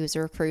mine who's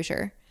a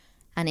recruiter,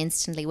 and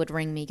instantly would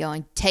ring me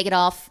going, take it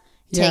off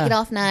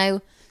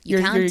now. You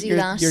can't do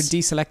that. You're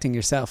deselecting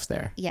yourself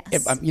there. Yes.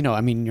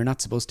 You're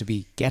not supposed to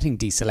be getting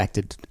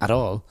deselected at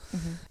all.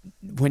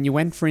 Mm-hmm. When you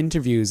went for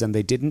interviews and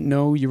they didn't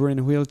know you were in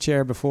a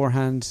wheelchair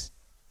beforehand,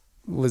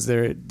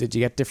 did you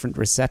get different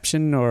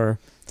reception, or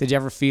did you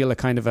ever feel a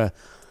kind of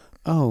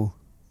oh,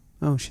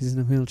 she's in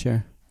a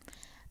wheelchair?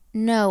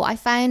 No, I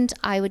found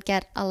I would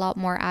get a lot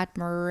more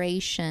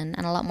admiration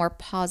and a lot more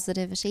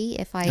positivity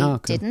if I cool.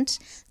 didn't.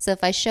 So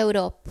if I showed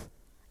up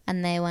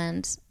and they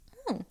went,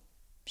 oh,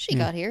 she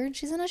got here and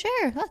she's in a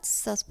chair.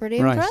 That's pretty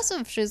Right.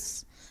 impressive.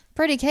 She's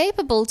pretty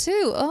capable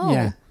too. Oh,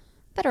 Yeah.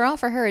 better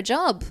offer her a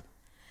job.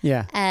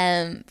 Yeah.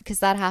 Because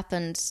that's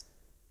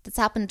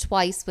happened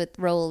twice with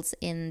roles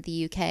in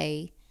the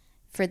UK.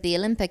 For the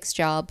Olympics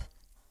job,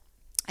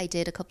 I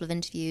did a couple of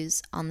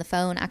interviews on the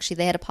phone. Actually,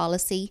 they had a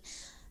policy.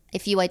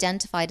 If you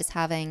identified as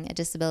having a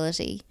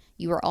disability,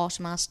 you were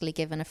automatically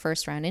given a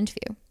first round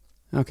interview.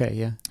 Okay,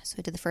 yeah. So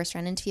I did the first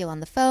round interview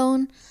on the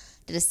phone,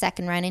 did a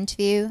second round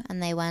interview,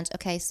 and they went,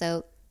 okay,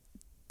 so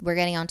we're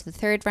getting on to the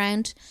third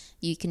round.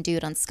 You can do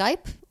it on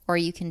Skype or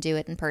you can do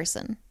it in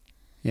person.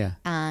 Yeah.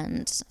 And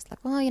I was like,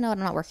 well, you know what,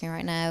 I'm not working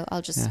right now.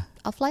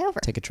 I'll fly over.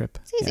 Take a trip.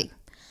 It's easy.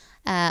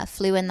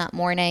 Flew in that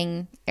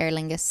morning. Aer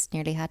Lingus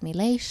nearly had me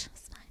late.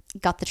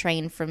 Got the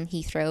train from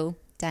Heathrow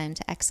down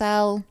to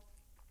Excel.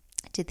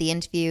 did the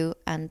interview,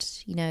 and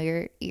you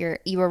know,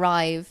 you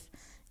arrive,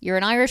 you're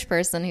an Irish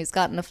person who's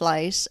gotten a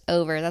flight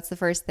over. That's the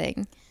first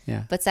thing.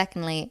 Yeah. But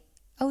secondly,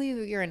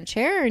 you're in a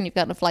chair and you've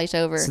gotten a flight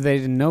over. So they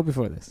didn't know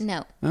before this?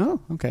 No.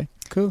 Oh, okay.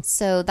 Cool.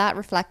 So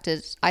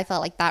I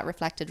felt like that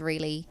reflected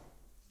really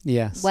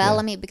yes. well. Yeah.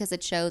 I mean, because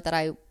it showed that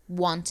I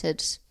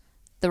wanted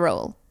the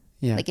role.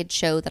 Yeah. Like it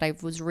showed that I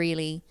was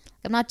really,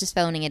 I'm not just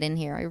phoning it in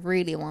here. I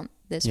really want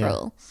this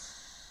role.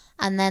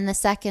 And then the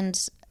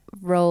second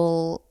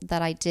role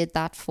that I did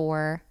that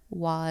for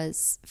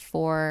was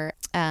for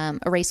a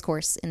race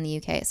course in the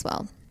UK as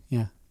well.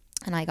 Yeah.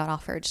 And I got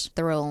offered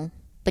the role.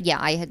 But yeah,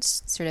 I had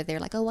sort of, they're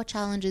like, oh, what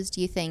challenges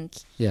do you think?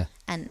 Yeah.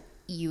 And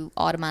you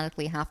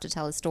automatically have to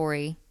tell a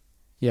story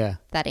Yeah.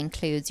 that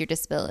includes your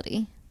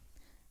disability.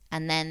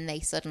 And then they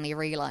suddenly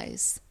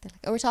realize, they're like,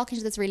 oh, we're talking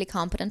to this really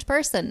competent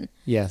person.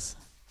 Yes.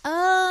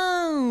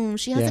 Oh,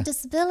 she has Yeah. a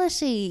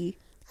disability.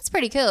 That's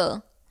pretty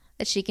cool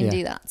that she can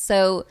do that.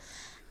 So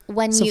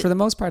for the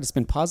most part, it's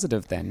been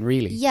positive then,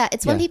 really. Yeah,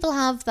 it's when people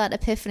have that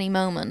epiphany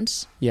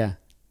moment. Yeah.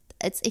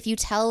 It's if you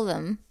tell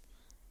them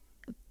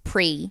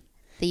that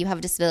you have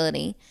a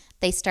disability,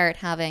 they start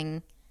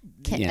having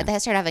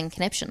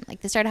conniption.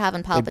 Like they start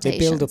having palpitations.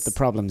 They build up the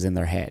problems in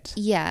their head.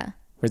 Yeah.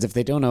 Whereas if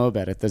they don't know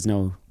about it, there's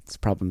no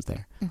problems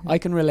there. Mm-hmm. I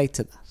can relate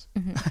to that.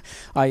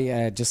 Mm-hmm.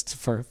 I just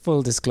for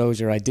full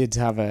disclosure, I did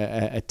have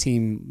a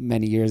team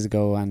many years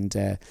ago,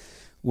 and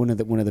one of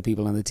the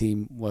people on the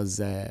team was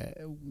a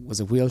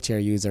wheelchair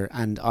user,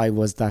 and I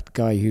was that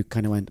guy who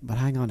kind of went, but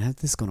hang on, how's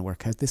this going to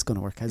work? How's this going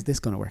to work? How's this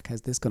going to work?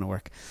 How's this going to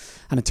work?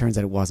 And it turns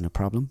out it wasn't a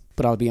problem.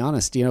 But I'll be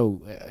honest, you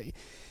know,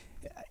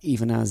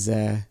 even as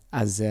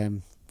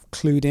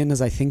clued in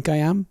as I think I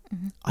am,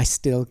 mm-hmm. I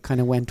still kind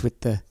of went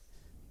with the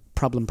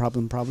problem.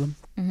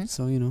 Mm-hmm.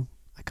 So, you know,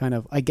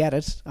 I get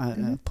it.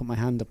 I put my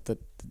hand up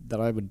that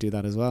I would do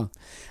that as well.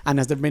 And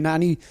has there been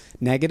any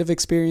negative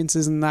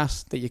experiences in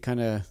that you kind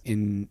of,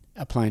 in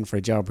applying for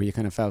a job where you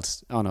kind of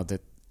felt, oh no,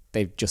 that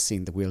they've just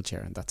seen the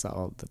wheelchair and that's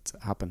all that's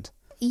happened?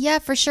 Yeah,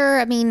 for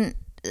sure. I mean,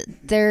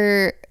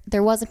 there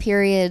was a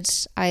period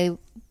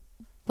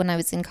when I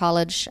was in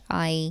college,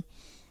 I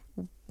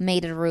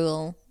made it a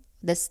rule,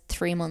 this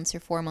 3 months or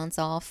 4 months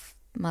off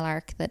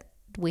malark that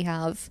we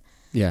have.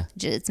 Yeah.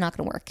 It's not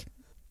going to work.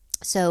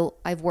 So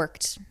I've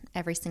worked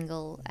every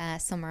single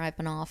summer I've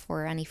been off,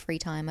 or any free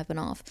time I've been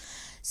off.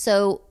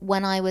 So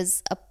when I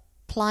was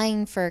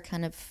applying for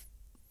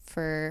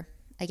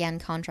again,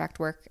 contract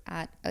work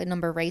at a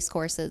number of race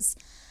courses,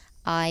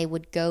 I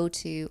would go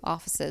to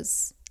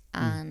offices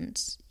and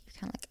you're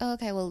kind of like, oh,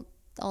 okay, well,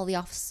 all the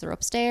offices are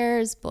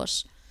upstairs,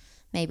 but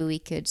maybe we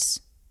could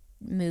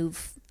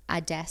move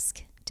a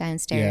desk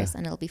downstairs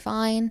and it'll be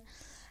fine.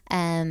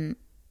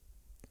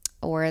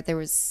 Or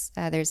there's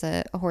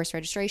a horse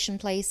registration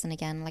place, and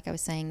again, like I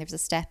was saying, there's a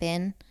step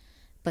in,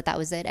 but that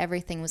was it.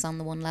 Everything was on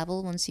the one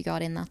level once you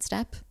got in that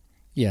step.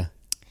 Yeah.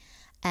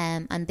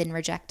 And been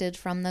rejected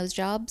from those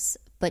jobs,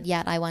 but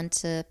yet I went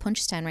to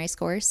Punchestown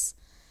Racecourse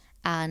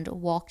and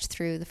walked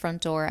through the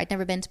front door. I'd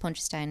never been to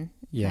Punchestown,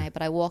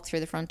 but I walked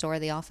through the front door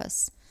of the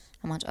office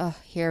and went, oh,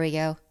 here we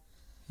go.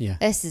 Yeah.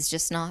 This is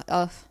just not,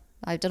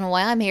 I don't know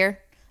why I'm here,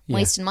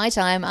 wasting my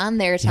time and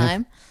their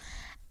time.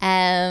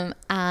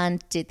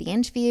 And did the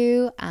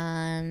interview,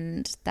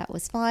 and that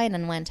was fine,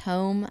 and went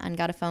home and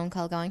got a phone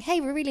call going, hey,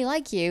 we really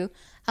like you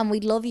and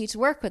we'd love you to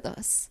work with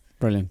us.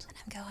 Brilliant. And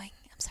I'm going,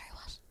 I'm sorry,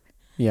 what?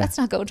 Yeah. That's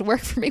not going to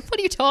work for me. What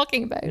are you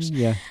talking about?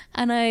 Yeah.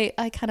 And I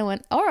kind of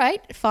went, all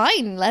right,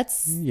 fine.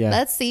 Let's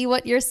see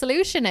what your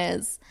solution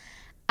is.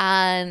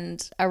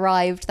 And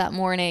arrived that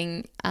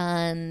morning,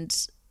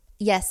 and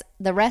yes,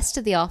 the rest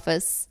of the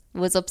office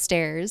was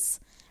upstairs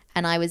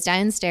and I was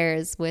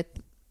downstairs with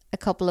a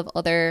couple of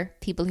other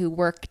people who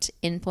worked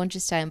in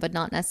Punchestown, but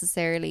not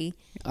necessarily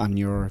on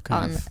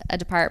a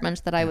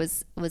department that I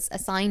was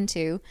assigned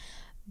to.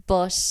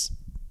 But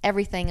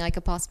everything I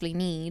could possibly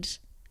need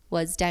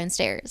was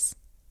downstairs,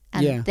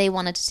 and they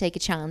wanted to take a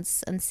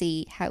chance and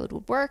see how it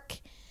would work,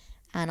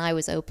 and I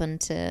was open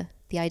to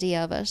the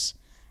idea of it.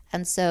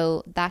 And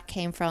so that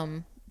came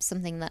from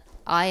something that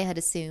I had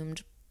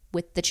assumed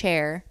with the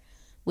chair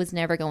was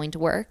never going to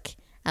work,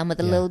 and with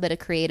a little bit of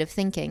creative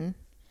thinking,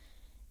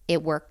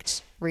 it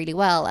worked really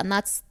well. And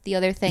that's the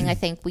other thing. I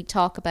think we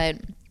talk about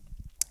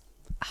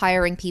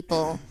hiring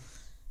people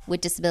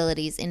with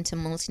disabilities into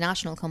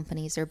multinational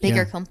companies or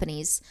bigger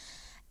companies.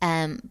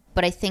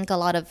 But I think a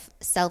lot of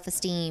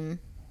self-esteem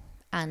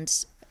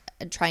and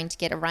trying to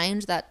get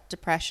around that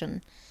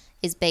depression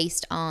is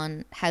based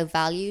on how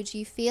valued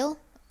you feel.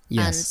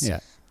 Yes.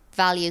 And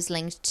values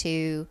linked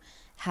to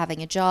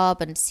having a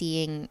job and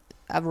seeing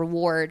a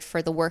reward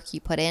for the work you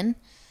put in.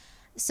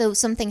 So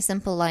something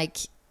simple like,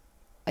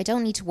 I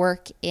don't need to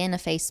work in a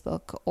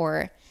Facebook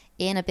or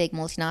in a big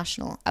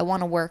multinational. I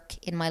want to work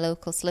in my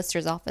local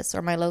solicitor's office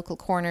or my local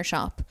corner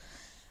shop.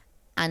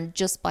 And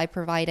just by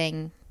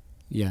providing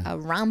a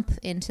ramp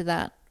into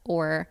that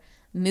or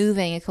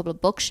moving a couple of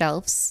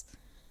bookshelves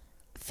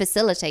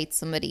facilitates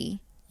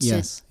somebody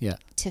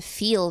to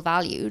feel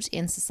valued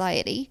in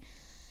society.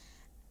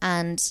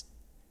 And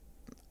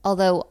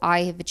although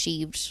I have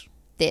achieved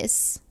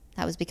this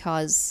that was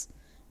because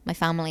my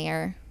family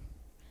are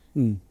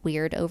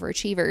weird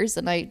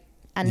overachievers,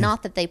 and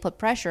not that they put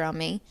pressure on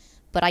me,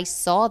 but I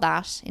saw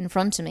that in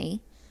front of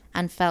me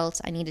and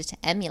felt I needed to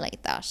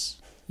emulate that.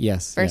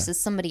 Yes. Versus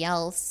somebody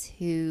else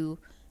who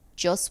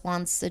just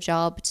wants a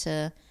job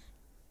to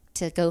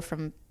go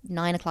from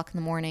 9 o'clock in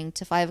the morning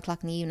to 5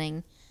 o'clock in the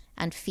evening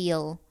and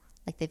feel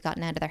like they've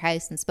gotten out of their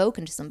house and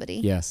spoken to somebody.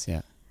 Yes,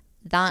 yeah.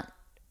 That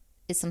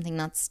is something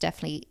that's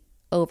definitely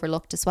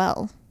overlooked as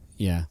well.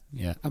 Yeah,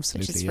 yeah,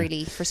 absolutely. Which is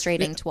really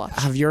frustrating to watch.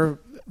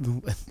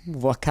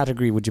 What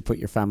category would you put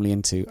your family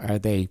into? Are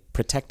they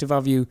protective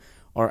of you,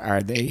 or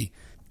are they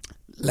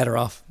let her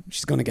off,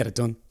 she's going to get it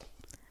done?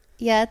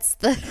 Yeah, it's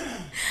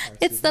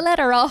the let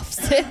her off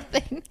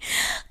thing.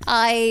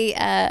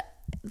 I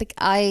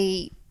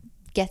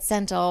get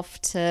sent off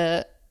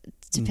to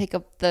pick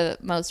up the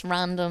most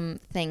random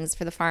things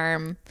for the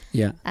farm.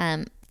 Yeah.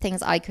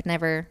 Things I could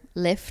never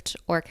lift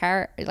or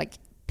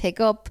pick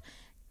up,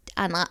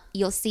 and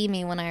you'll see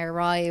me when I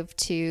arrive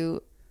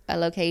to a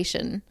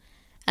location,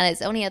 and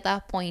it's only at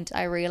that point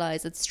I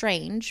realize it's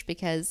strange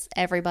because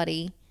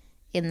everybody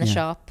in the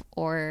shop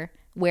or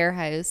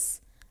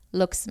warehouse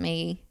looks at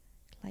me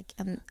like,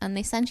 and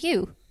they sent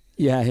you.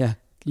 Yeah.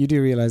 You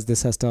do realize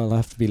this has to all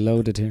have to be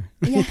loaded here.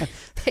 Yeah,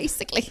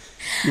 basically.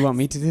 You want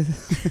me to do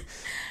this?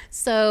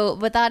 So,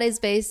 but that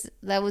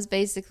was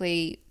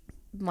basically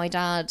my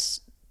dad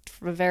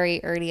from a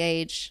very early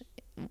age.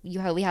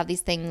 We have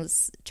these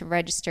things to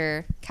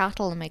register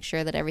cattle and make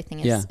sure that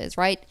everything is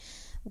right.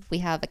 We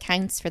have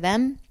accounts for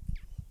them,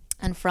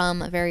 and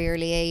from a very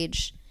early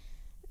age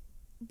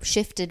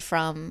shifted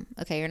from,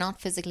 okay, you're not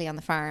physically on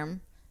the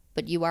farm,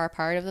 but you are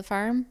part of the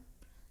farm,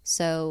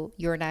 so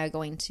you're now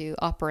going to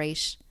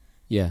operate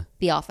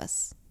the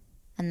office.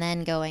 And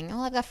then going,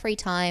 oh, I've got free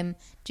time,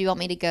 do you want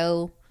me to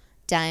go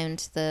down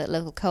to the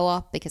local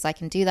co-op because I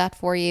can do that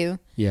for you?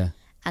 Yeah.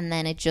 And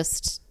then it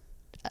just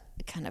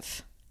kind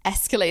of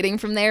escalating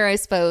from there, I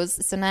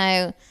suppose. So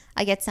now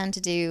I get sent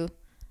to do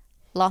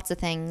lots of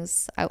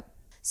things.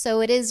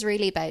 So it is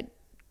really about,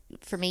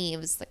 for me, it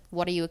was like,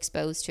 what are you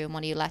exposed to and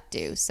what do you let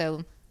do?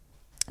 So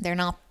they're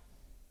not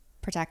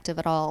protective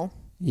at all.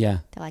 Yeah.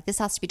 They're like, this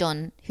has to be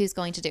done. Who's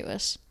going to do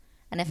it?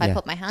 And if I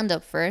put my hand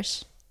up for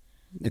it,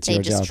 it's they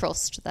your just job.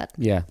 Trust that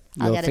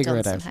I'll get it done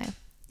out. somehow.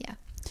 Yeah.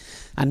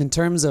 And in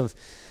terms of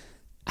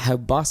how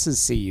bosses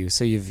see you,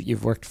 so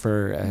you've worked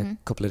for a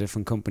couple of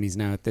different companies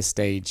now at this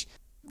stage.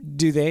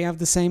 Do they have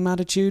the same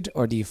attitude,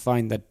 or do you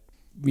find that,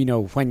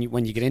 when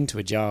you get into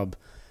a job,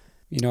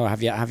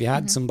 have you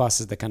had some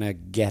bosses that kind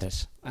of get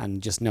it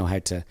and just know how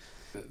to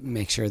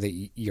make sure that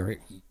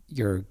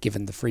you're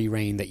given the free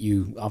rein that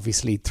you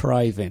obviously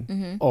thrive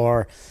in,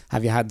 or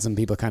have you had some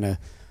people kind of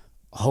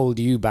hold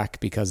you back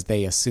because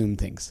they assume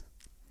things?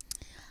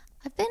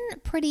 I've been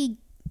pretty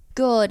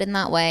good in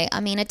that way. I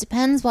mean, it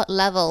depends what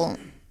level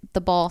the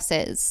boss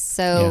is.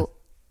 So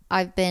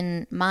I've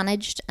been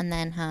managed and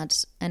then had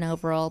an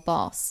overall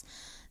boss.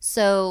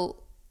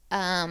 So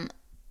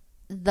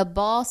the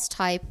boss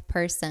type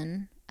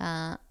person,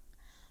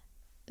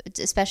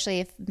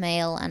 especially if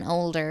male and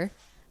older,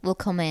 will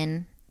come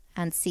in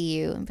and see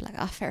you and be like,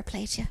 fair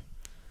play to you.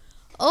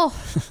 Oh,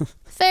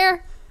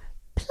 fair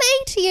play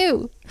to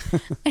you.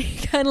 And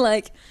you're kind of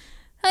like,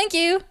 thank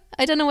you.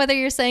 I don't know whether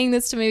you're saying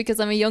this to me because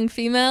I'm a young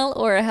female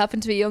or I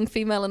happen to be a young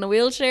female in a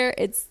wheelchair.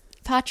 It's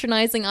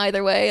patronizing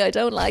either way. I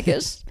don't like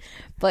it.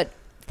 But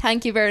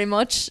thank you very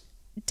much.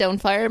 Don't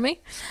fire me.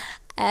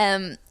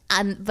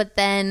 But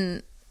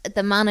then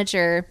the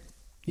manager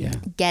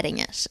getting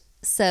it.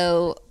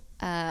 So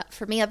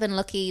for me, I've been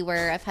lucky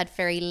where I've had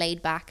very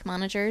laid back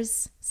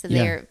managers. So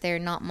they're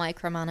not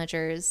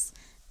micromanagers.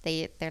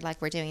 They're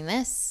like, we're doing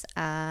this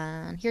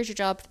and here's your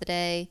job for the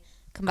day.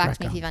 Come back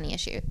to me if you have any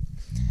issue.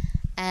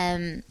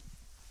 And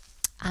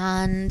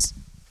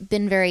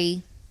been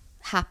very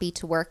happy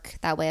to work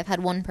that way. I've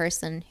had one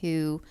person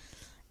who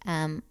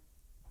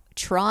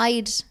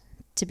tried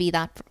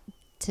to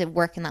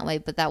work in that way,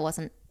 but that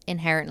wasn't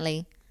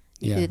inherently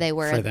who they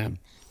were for them.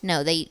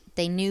 No,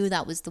 they knew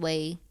that was the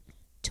way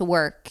to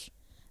work,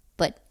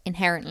 but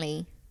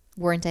inherently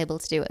weren't able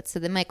to do it. So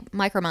they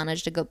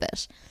micromanaged a good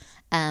bit,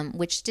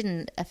 which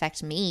didn't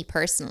affect me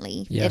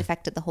personally. It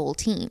affected the whole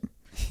team.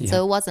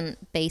 So it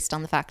wasn't based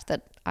on the fact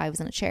that I was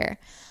in a chair.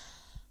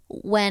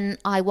 When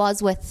I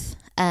was with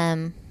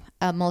a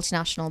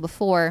multinational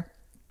before,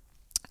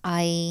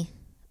 I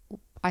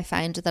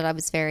found that I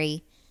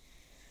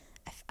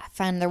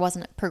found there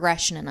wasn't a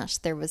progression in it.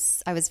 I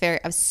was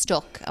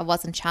stuck. I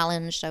wasn't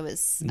challenged. And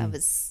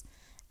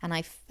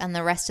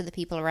the rest of the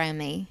people around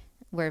me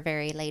were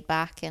very laid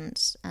back and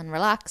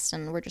relaxed,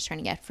 and we're just trying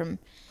to get from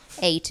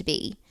A to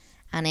B.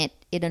 And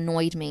it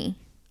annoyed me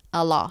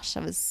a lot.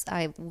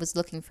 I was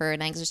looking for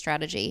an exit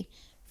strategy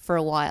for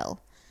a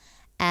while.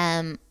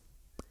 And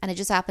it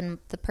just happened,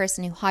 the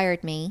person who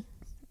hired me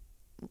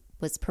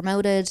was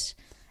promoted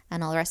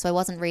and all the rest. So I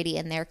wasn't really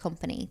in their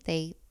company.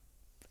 They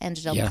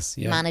ended up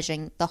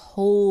managing the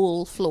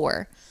whole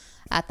floor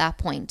at that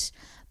point.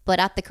 But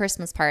at the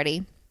Christmas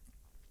party,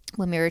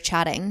 when we were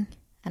chatting,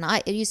 And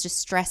it used to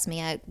stress me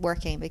out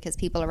working because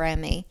people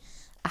around me,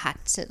 I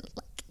had to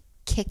like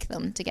kick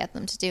them to get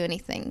them to do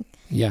anything.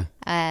 Yeah.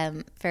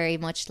 Very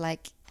much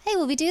like, hey,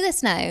 will we do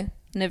this now?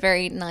 In a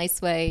very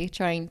nice way,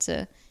 trying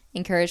to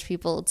encourage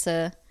people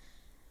to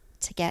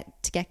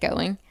get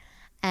going.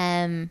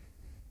 And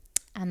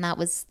that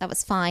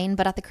was fine.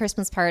 But at the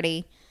Christmas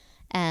party,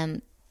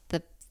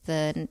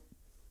 the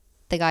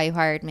guy who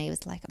hired me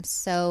was like, I'm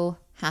so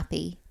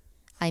happy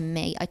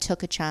I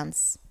took a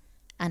chance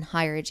and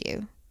hired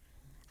you.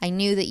 I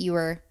knew that you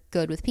were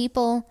good with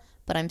people,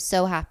 but I'm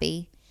so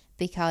happy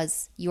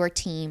because your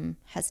team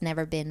has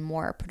never been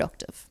more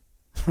productive.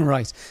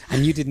 Right.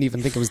 And you didn't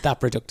even think it was that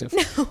productive. No.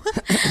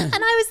 And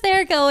I was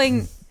there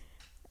going,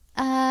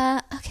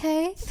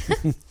 okay.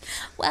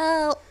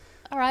 Well,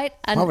 all right.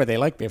 And what were they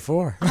like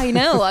before? I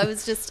know. I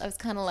was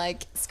kind of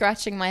like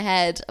scratching my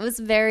head. I was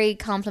very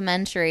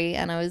complimentary,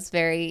 and I was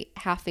very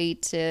happy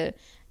to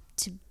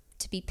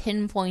be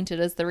pinpointed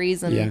as the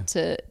reason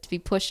to be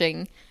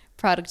pushing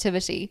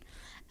productivity.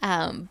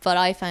 But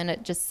I found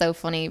it just so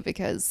funny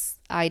because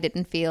I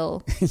didn't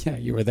feel yeah,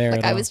 you were there.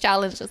 Like I was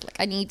challenged. Just like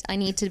I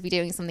need to be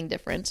doing something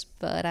different.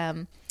 But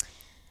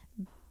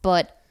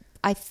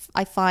I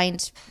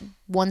find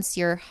once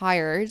you're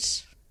hired,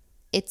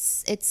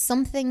 it's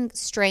something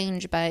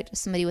strange about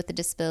somebody with a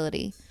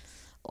disability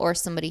or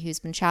somebody who's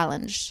been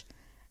challenged.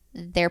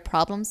 They're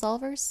problem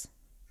solvers.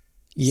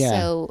 Yeah.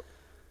 So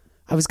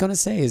I was going to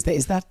say, is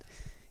that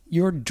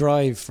your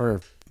drive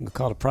for, we'll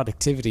call it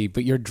productivity,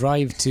 but your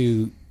drive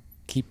to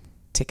keep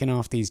ticking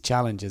off these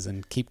challenges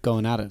and keep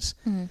going at it?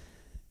 Mm-hmm.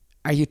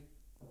 Are you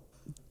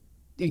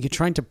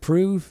trying to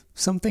prove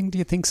something, do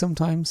you think,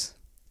 sometimes?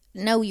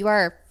 No, you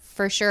are,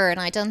 for sure. And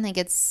I don't think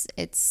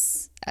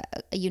it's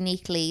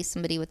uniquely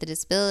somebody with the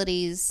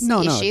disabilities issue.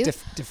 No,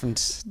 different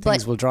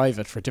things will drive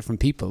it for different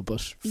people.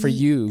 But for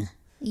you...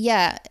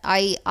 Yeah,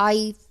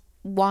 I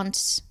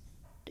want,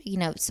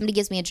 somebody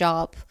gives me a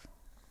job,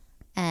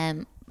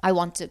 I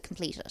want to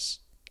complete it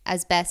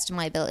as best of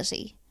my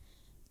ability.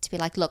 To be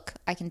like, look,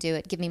 I can do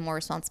it. Give me more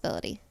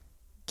responsibility.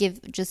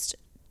 Just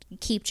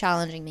keep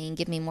challenging me and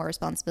give me more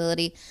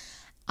responsibility.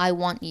 I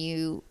want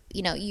you,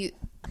 how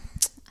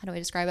do I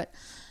describe it?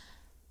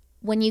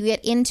 When you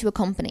get into a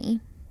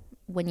company,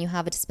 when you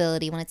have a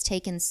disability, when it's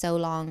taken so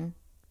long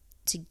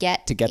to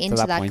get into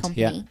that point,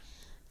 company,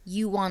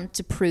 you want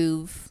to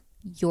prove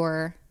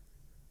you're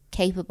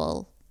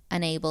capable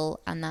and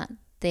able and that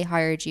they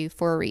hired you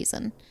for a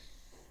reason.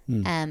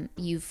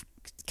 You've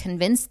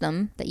convinced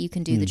them that you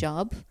can do the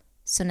job.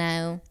 So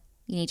now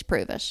you need to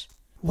prove it.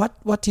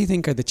 What do you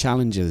think are the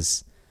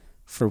challenges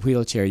for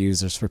wheelchair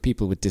users, for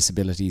people with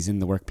disabilities in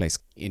the workplace,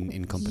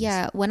 in companies?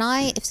 Yeah,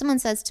 if someone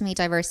says to me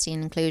diversity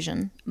and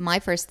inclusion, my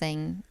first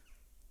thing,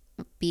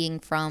 being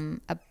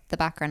from the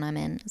background I'm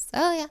in, is,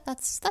 oh yeah,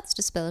 that's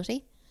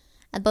disability.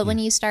 But when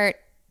you start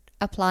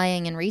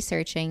applying and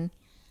researching,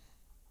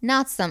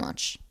 not so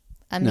much.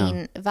 I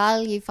mean,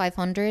 Value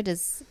 500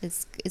 is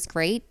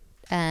great.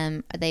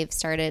 They've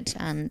started,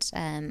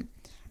 and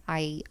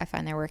I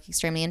find their work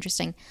extremely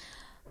interesting.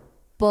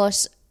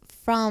 But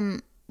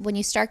from when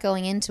you start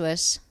going into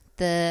it,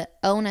 the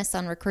onus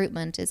on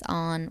recruitment is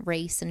on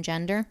race and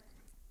gender.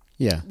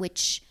 Yeah.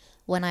 Which,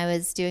 when I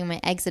was doing my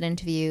exit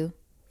interview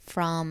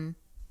from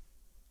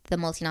the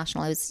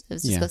multinational I was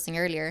discussing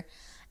earlier,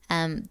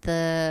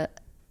 the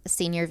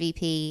senior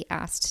VP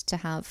asked to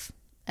have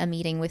a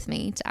meeting with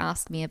me to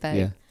ask me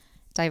about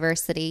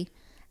diversity,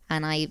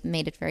 and I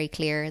made it very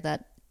clear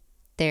that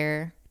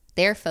their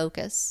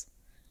focus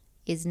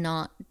is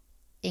not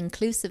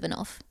inclusive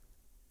enough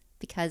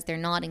because they're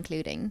not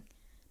including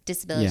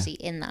disability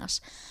in that.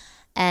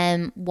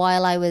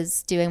 While I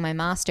was doing my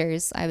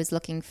master's, I was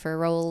looking for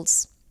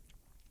roles,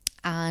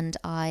 and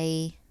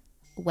I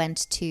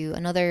went to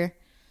another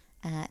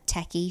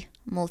techie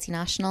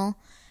multinational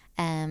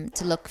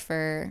to look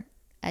for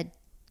a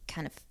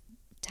kind of,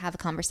 to have a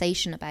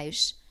conversation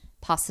about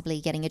possibly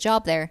getting a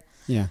job there.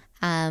 Yeah.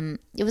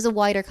 It was a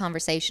wider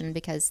conversation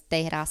because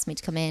they had asked me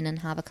to come in and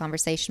have a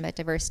conversation about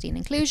diversity and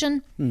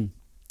inclusion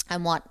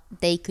and what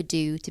they could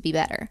do to be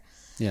better.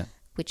 Yeah.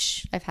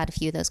 Which I've had a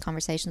few of those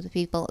conversations with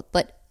people.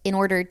 But in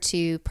order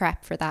to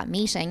prep for that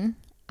meeting,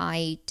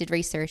 I did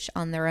research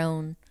on their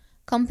own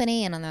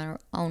company and on their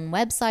own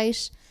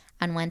website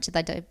and went to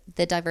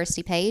the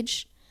diversity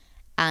page.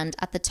 And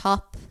at the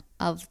top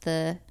of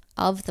the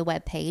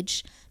web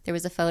page, there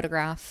was a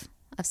photograph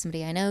of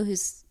somebody I know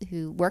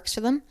who works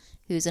for them,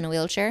 who's in a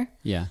wheelchair.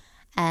 Yeah.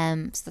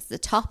 So that's the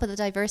top of the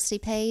diversity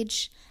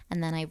page.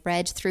 And then I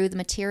read through the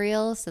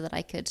material so that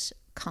I could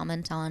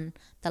comment on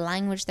the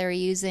language they were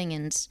using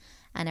and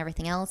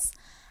everything else.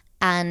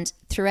 And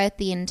throughout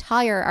the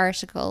entire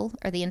article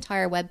or the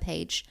entire web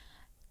page,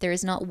 there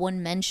is not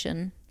one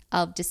mention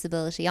of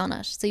disability on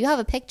it. So you have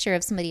a picture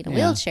of somebody in a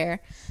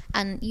wheelchair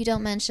and you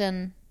don't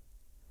mention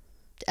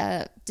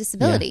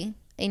disability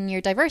in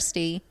your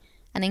diversity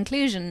and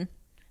inclusion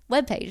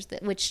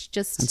webpage, which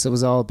just... And so it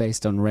was all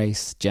based on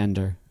race,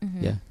 gender.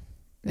 Mm-hmm.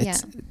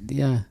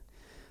 Yeah.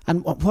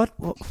 And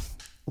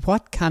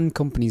what can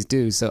companies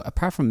do? So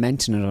apart from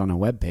mentioning it on a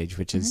webpage,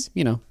 which is,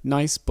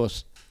 nice,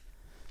 but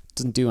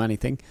doesn't do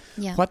anything.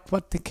 Yeah.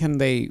 What can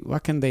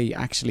they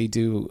actually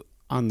do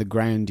on the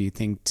ground, do you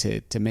think,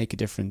 to make a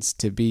difference,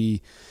 to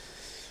be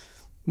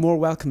more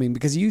welcoming?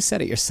 Because you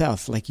said it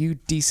yourself, like you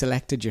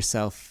deselected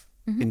yourself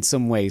in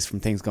some ways from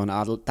things going,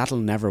 that'll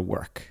never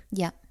work.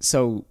 Yeah.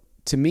 So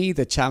to me,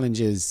 the challenge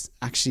is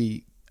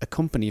actually a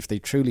company, if they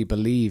truly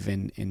believe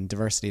in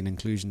diversity and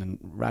inclusion and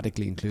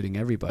radically including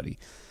everybody,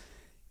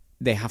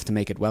 they have to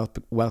make it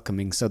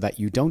welcoming so that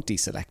you don't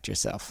deselect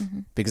yourself.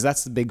 Because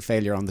that's the big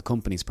failure on the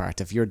company's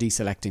part, if you're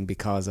deselecting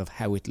because of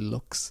how it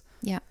looks.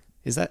 Yeah.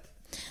 Is that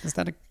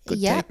a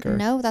good take? Or?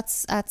 No,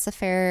 that's a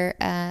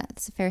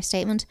fair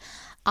statement.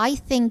 I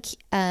think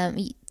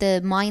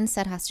the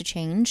mindset has to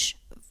change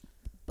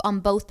on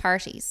both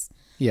parties.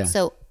 Yeah.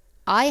 So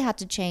I had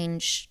to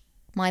change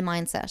my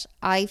mindset.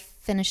 I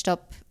finished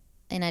up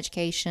in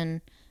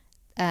education,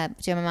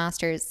 doing my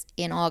master's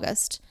in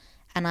August,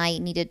 and I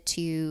needed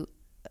to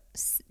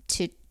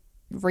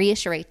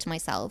reiterate to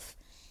myself,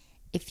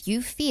 if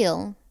you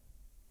feel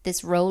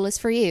this role is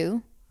for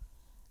you,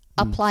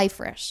 apply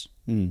for it.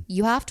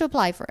 You have to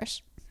apply for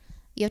it.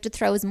 You have to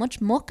throw as much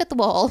muck at the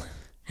wall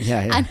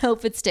and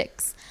hope it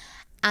sticks.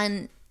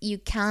 And you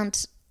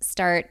can't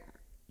start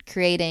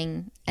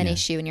creating an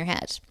issue in your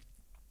head.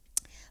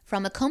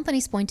 From a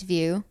company's point of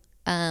view,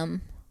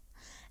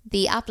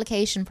 the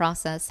application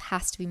process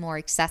has to be more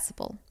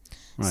accessible.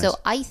 Right. So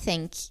I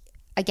think,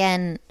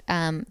 again,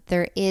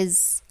 there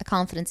is a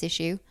confidence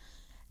issue,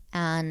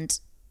 and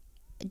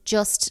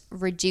just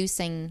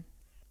reducing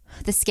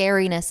the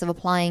scariness of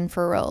applying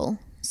for a role.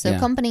 So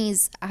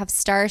companies have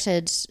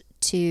started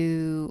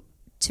to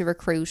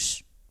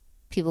recruit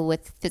people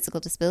with physical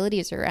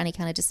disabilities or any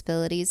kind of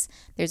disabilities.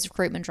 There's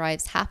recruitment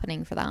drives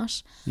happening for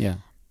that. Yeah.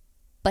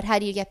 But how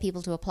do you get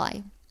people to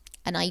apply?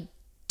 And I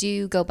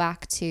do go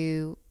back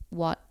to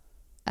what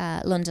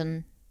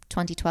London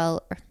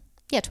 2012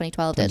 did.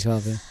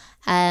 2012,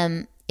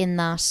 yeah. In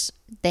that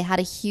they had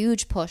a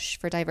huge push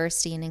for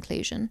diversity and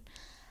inclusion,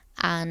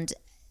 and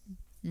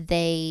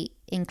they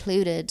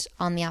included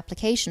on the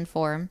application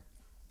form,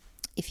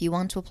 if you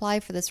want to apply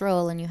for this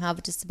role and you have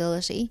a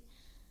disability,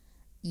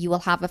 you will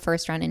have a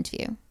first round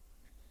interview.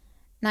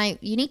 Now,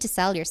 you need to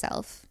sell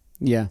yourself.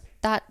 Yeah.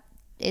 That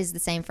is the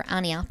same for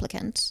any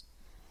applicant.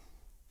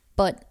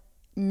 But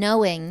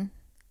knowing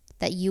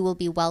that you will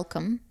be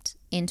welcomed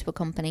into a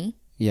company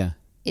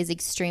is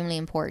extremely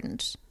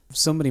important.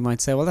 Somebody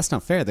might say, well, that's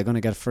not fair. They're going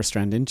to get a first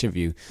round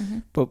interview.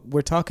 But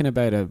we're talking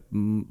about a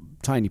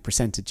tiny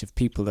percentage of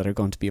people that are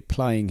going to be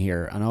applying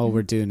here. And all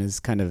we're doing is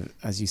kind of,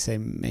 as you say,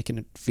 making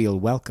it feel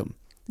welcome.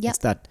 It's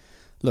that,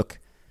 look,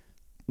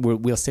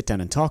 we'll sit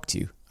down and talk to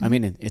you. I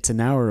mean, it's an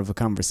hour of a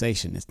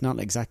conversation. It's not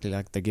exactly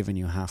like they're giving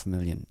you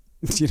 $500,000.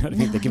 You know what I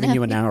mean? They're giving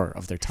you an hour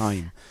of their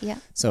time. Yeah.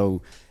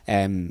 So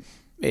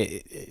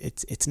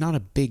it's not a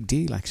big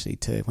deal, actually,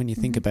 to when you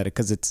think about it,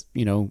 because it's,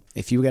 you know,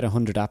 if you get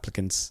 100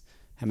 applicants,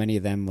 how many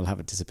of them will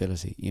have a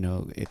disability? You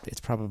know,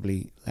 it's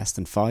probably less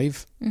than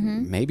 5,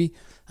 maybe.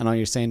 And all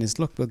you're saying is,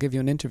 look, we'll give you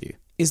an interview.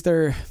 Is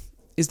there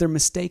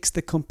mistakes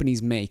that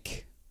companies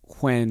make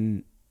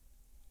when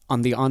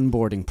on the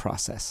onboarding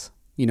process?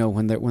 You know,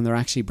 when they're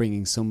actually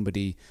bringing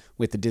somebody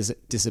with a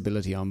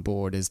disability on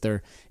board, is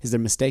there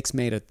mistakes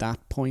made at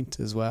that point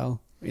as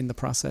well in the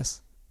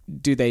process?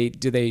 Do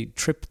they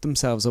trip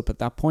themselves up at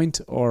that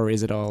point, or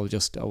is it all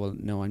just, oh well,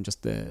 no, I'm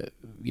just a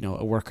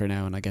worker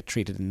now and I get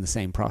treated in the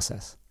same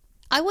process?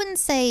 I wouldn't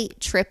say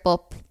trip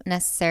up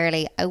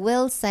necessarily. I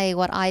will say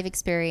what I've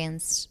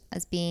experienced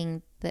as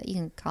being that you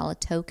can call a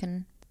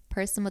token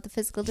person with a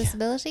physical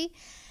disability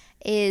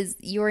is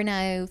you're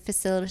now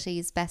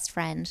facility's best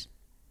friend.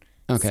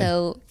 Okay.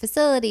 So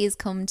facilities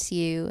come to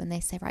you and they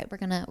say, right,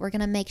 we're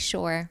gonna make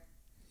sure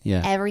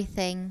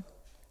everything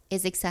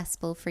is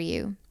accessible for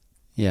you.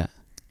 Yeah.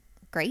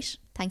 Great.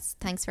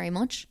 Thanks very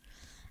much.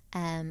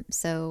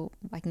 So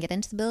I can get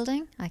into the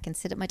building, I can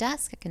sit at my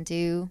desk, I can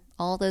do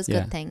all those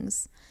good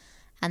things.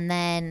 And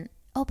then,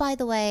 oh, by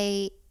the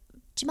way,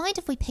 do you mind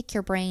if we pick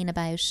your brain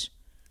about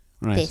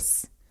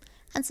this?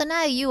 And so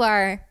now you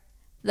are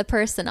the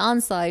person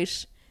on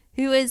site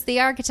who is the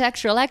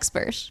architectural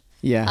expert.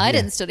 Yeah. I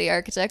didn't study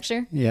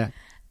architecture. Yeah.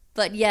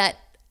 But yet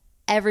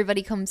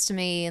everybody comes to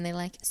me and they're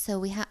like, so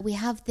we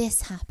have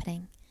this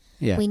happening.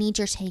 Yeah. We need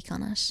your take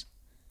on it.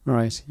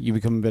 Right. You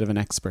become a bit of an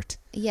expert.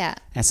 Yeah.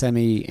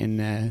 SME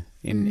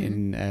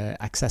in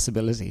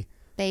accessibility.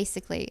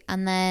 Basically.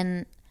 And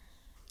then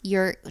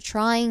you're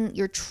trying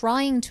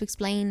to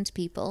explain to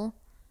people,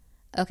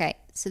 okay,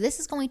 so this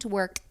is going to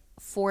work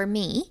for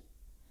me,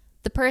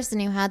 the person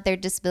who had their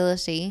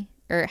disability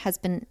or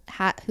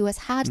who has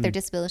had their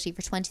disability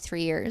for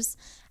 23 years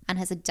and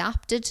has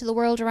adapted to the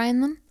world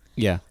around them.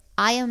 Yeah.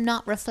 I am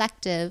not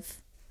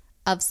reflective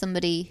of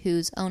somebody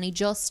who's only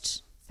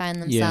just found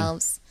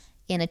themselves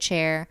in a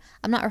chair.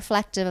 I'm not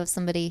reflective of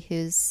somebody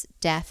who's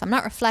deaf. I'm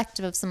not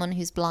reflective of someone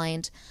who's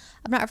blind.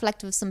 I'm not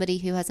reflective of somebody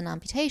who has an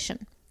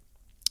amputation.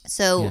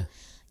 So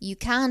you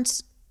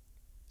can't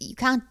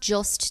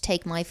just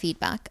take my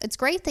feedback. It's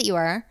great that you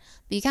are,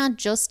 but you can't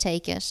just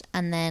take it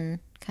and then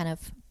kind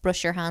of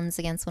brush your hands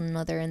against one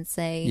another and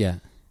say,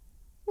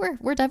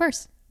 we're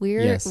diverse.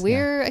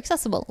 We're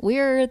accessible.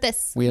 We're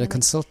this. We had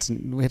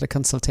a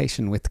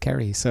consultation with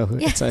Kerry, so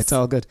it's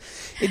all good.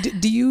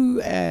 Do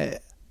you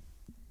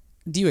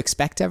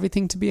expect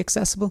everything to be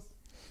accessible?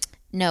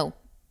 No,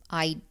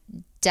 I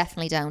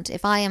definitely don't.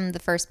 If I am the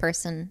first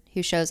person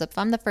who shows up, if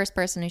I'm the first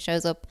person who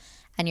shows up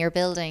and your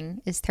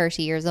building is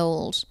 30 years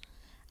old,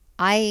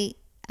 I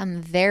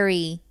am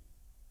very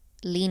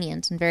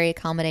lenient and very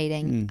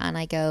accommodating. And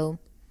I go,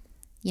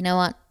 you know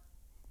what?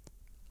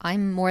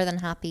 I'm more than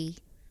happy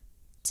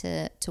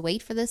to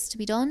wait for this to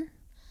be done.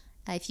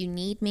 If you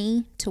need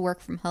me to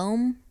work from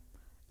home,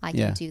 I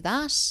can do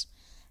that.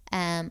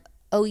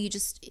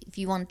 If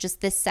you want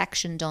just this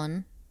section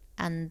done,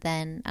 and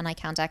I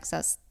can't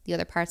access the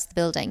other parts of the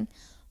building,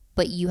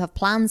 but you have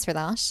plans for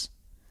that.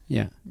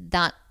 Yeah,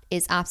 that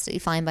is absolutely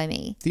fine by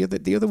me.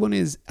 The other one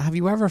is, have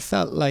you ever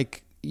felt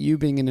like you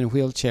being in a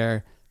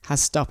wheelchair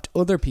has stopped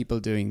other people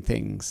doing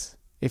things?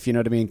 If you know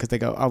what I mean, because they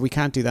go, oh, we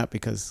can't do that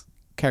because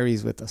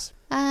Kerry's with us.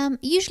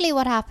 Usually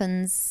what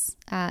happens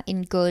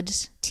in good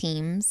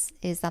teams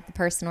is that the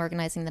person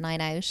organising the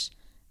night out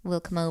will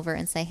come over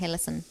and say, hey,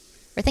 listen,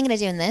 we're thinking of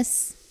doing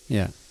this.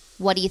 Yeah.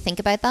 What do you think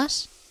about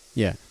that?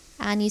 Yeah.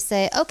 And you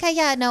say, okay,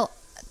 yeah, no,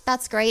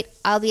 that's great.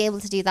 I'll be able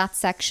to do that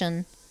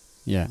section.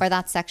 Yeah. Or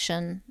that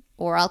section.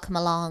 Or I'll come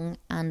along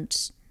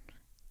and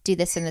do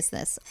this and this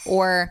and this.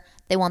 Or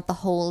they want the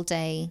whole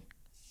day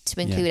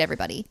to include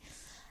everybody.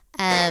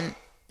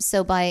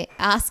 So by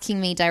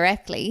asking me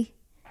directly,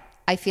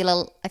 I feel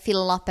a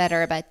lot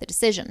better about the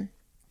decision.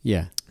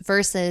 Yeah.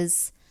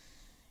 Versus,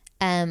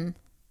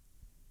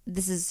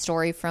 this is a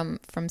story from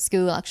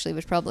school actually,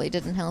 which probably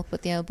didn't help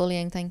with the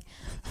bullying thing.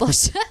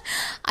 But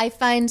I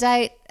found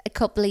out a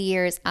couple of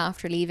years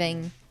after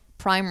leaving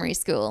primary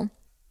school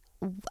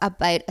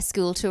about a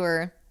school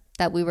tour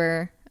that we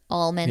were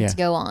all meant to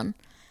go on.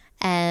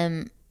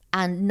 And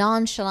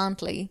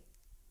nonchalantly,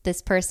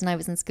 this person I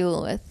was in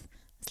school with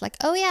was like,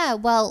 oh yeah,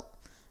 well,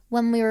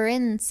 when we were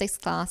in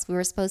 6th class, we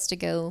were supposed to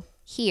go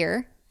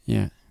here.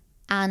 Yeah.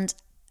 And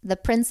the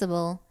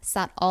principal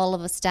sat all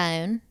of us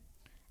down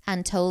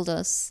and told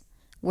us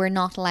we're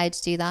not allowed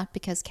to do that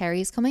because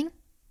Kerry's coming.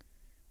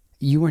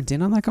 You weren't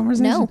in on that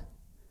conversation? No.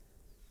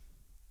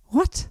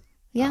 What?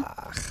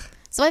 Yeah.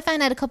 So I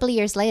found out a couple of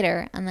years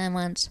later and then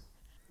went,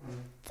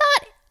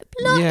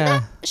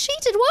 that she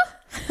did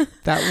what?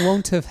 That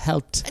won't have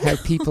helped how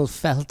people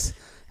felt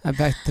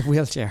about the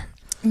wheelchair.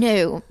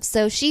 No.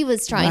 So she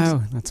was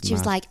trying she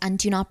was like, and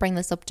do not bring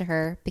this up to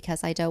her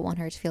because I don't want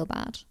her to feel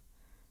bad.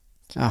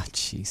 Ah,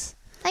 jeez.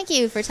 Thank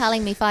you for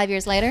telling me 5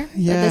 years later that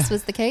this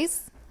was the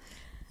case.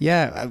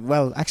 Yeah,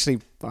 well, actually,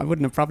 I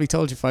wouldn't have probably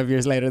told you 5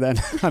 years later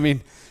then. I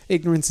mean,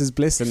 ignorance is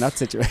bliss in that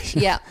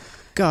situation. Yeah.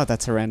 God,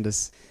 that's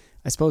horrendous.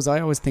 I suppose I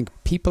always think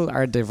people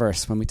are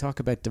diverse. When we talk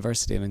about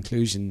diversity and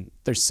inclusion,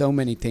 there's so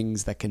many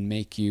things that can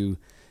make you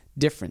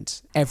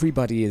different.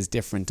 Everybody is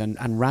different,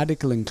 and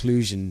radical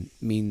inclusion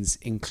means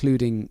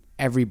including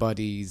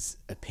everybody's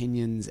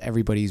opinions,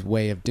 everybody's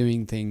way of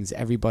doing things,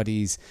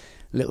 everybody's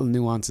little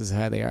nuances of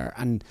how they are.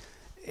 And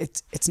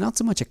it's not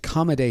so much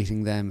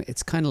accommodating them,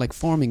 it's kind of like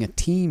forming a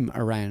team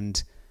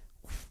around,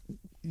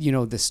 you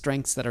know, the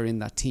strengths that are in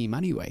that team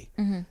anyway.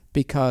 Mm-hmm.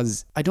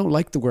 Because I don't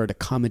like the word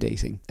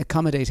accommodating.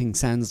 Accommodating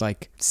sounds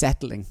like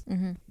settling.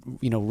 Mm-hmm.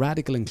 You know,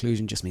 radical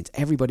inclusion just means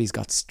everybody's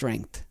got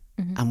strength.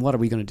 Mm-hmm. And what are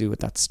we going to do with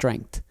that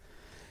strength?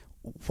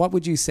 What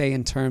would you say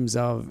in terms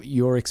of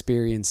your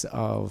experience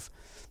of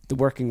the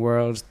working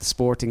world, the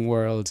sporting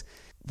world?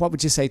 What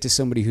would you say to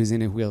somebody who's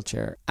in a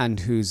wheelchair and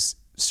who's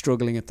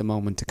struggling at the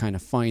moment to kind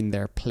of find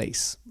their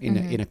place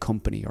in a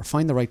company, or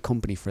find the right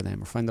company for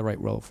them, or find the right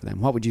role for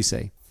them? What would you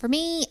say? For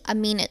me, I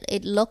mean,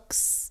 it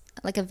looks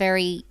like a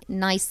very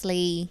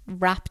nicely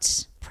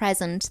wrapped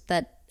present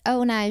that,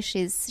 oh, now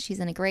she's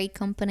in a great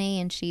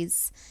company and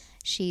she's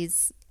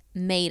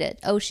made it.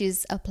 Oh,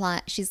 she's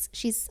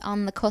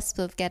on the cusp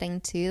of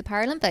getting to the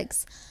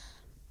Paralympics.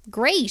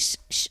 Great.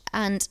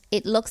 And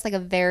it looks like a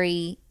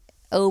very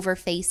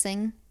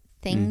over-facing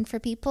thing for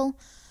people,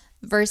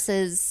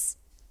 versus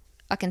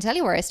I can tell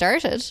you where I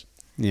started.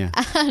 Yeah.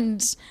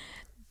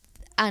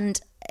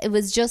 And it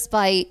was just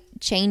by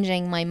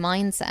changing my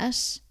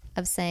mindset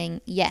of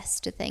saying yes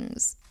to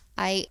things.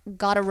 I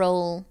got a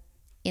role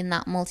in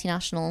that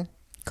multinational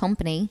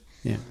company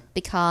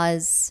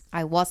because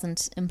I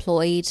wasn't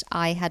employed.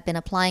 I had been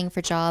applying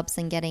for jobs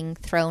and getting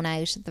thrown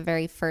out at the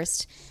very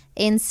first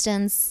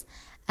instance.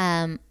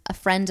 A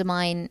friend of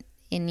mine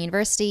in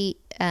university,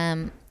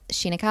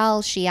 Sheena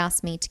Cowell, she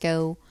asked me to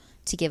go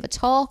to give a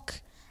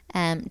talk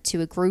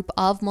to a group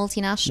of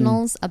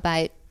multinationals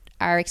about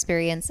our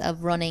experience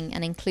of running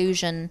an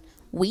inclusion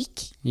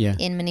week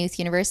in Maynooth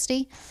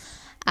University.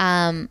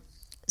 And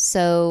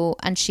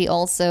she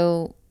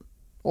also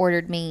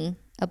ordered me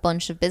a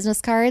bunch of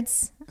business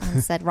cards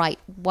and said, right,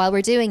 while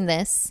we're doing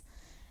this,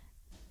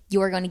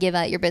 you're going to give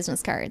out your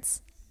business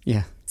cards.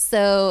 Yeah.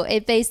 So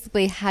it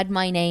basically had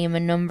my name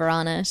and number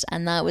on it,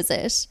 and that was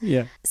it.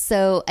 Yeah.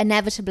 So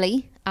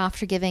inevitably,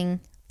 after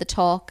giving the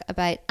talk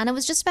about, and it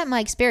was just about my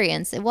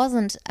experience, it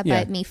wasn't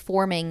about me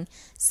forming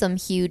some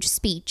huge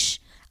speech.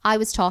 I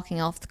was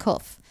talking off the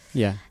cuff.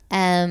 Yeah.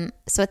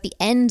 So at the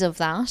end of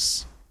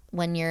that,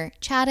 when you're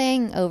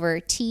chatting over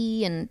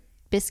tea and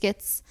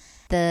biscuits,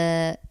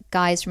 the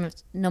guys from a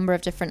number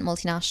of different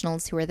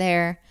multinationals who were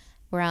there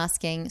were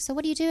asking, so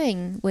what are you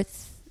doing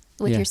with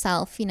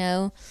yourself, you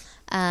know?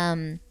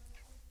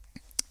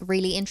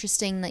 Really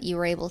interesting that you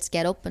were able to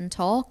get up and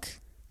talk.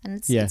 And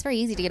it's very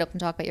easy to get up and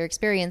talk about your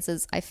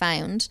experiences, I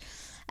found.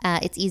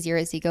 It's easier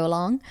as you go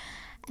along.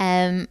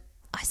 I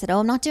said,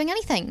 I'm not doing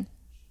anything,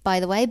 by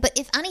the way. But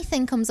if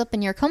anything comes up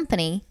in your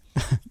company,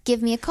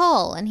 give me a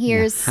call. And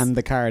here's... hand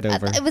the card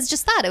over. It was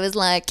just that. It was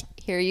like,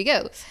 here you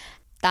go.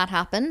 That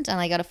happened. And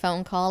I got a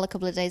phone call a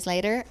couple of days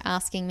later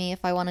asking me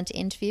if I wanted to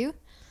interview.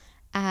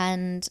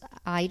 And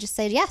I just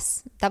said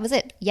yes. That was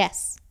it.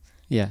 Yes.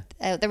 Yeah.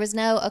 There was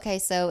no, okay,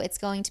 so it's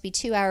going to be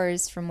 2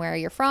 hours from where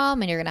you're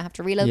from and you're going to have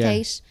to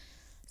relocate.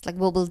 It's like,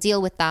 well, we'll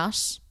deal with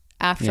that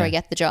after I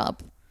get the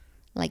job.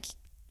 Like,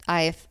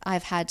 I've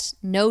had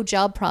no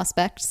job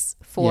prospects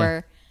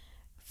for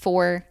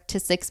 4 to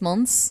 6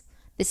 months.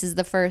 This is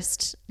the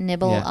first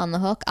nibble on the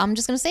hook. I'm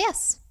just going to say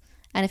yes.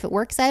 And if it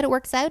works out, it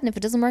works out. And if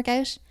it doesn't work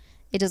out,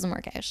 it doesn't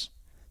work out.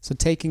 So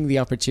taking the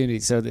opportunity,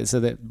 so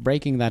that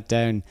breaking that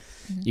down,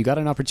 you got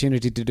an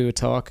opportunity to do a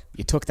talk,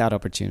 you took that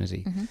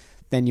opportunity.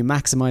 Then you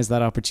maximize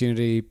that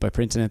opportunity by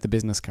printing out the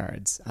business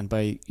cards and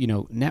by, you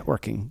know,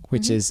 networking,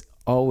 which is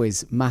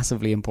always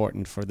massively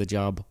important for the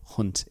job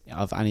hunt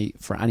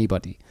for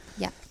anybody.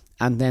 Yeah.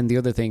 And then the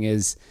other thing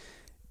is,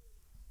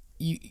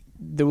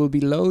 there will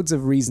be loads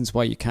of reasons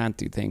why you can't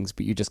do things,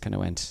 but you just kind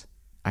of went,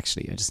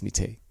 actually, I just need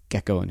to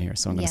get going here,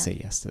 so I'm going to say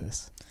yes to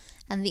this.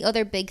 And the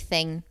other big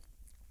thing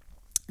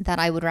that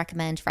I would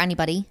recommend for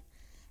anybody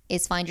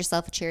is find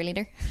yourself a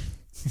cheerleader.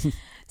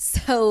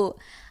 So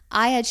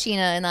I had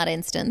Sheena in that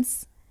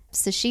instance.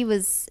 So she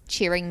was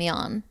cheering me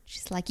on.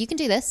 She's like, you can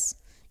do this.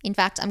 In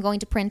fact, I'm going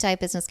to print out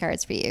business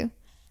cards for you.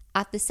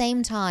 At the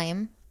same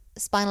time,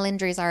 Spinal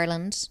Injuries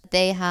Ireland,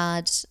 they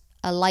had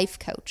a life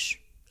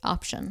coach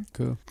option.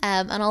 Cool.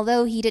 And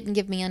although he didn't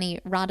give me any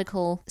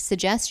radical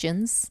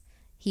suggestions,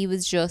 he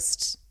was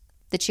just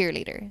the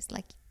cheerleader. He's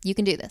like, you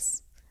can do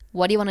this.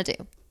 What do you want to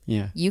do?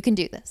 Yeah. You can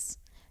do this.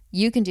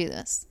 You can do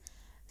this.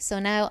 So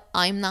now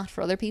I'm that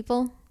for other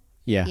people.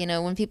 Yeah. You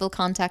know, when people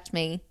contact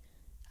me,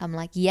 I'm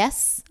like,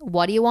 yes,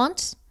 what do you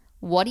want?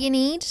 What do you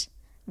need?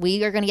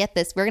 We are going to get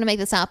this. We're going to make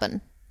this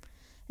happen.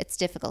 It's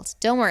difficult.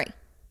 Don't worry.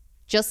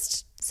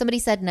 Just somebody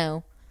said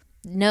no.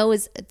 No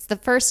it's the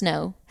first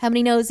no. How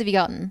many no's have you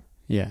gotten?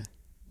 Yeah.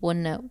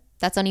 1 no.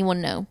 That's only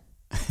 1 no.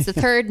 It's the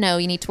third no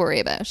you need to worry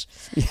about.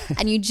 Yeah.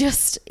 And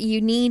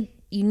you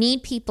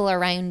need people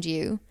around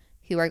you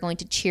who are going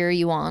to cheer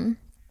you on.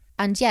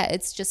 And yeah,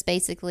 it's just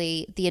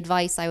basically the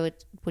advice I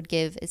would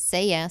give is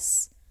say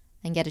yes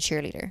and get a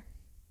cheerleader.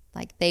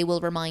 Like, they will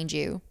remind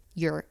you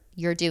you're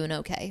doing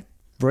okay.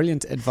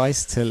 Brilliant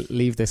advice to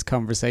leave this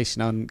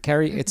conversation on.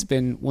 Kerry, it's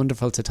been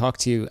wonderful to talk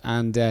to you,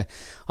 and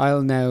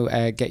I'll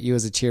now get you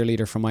as a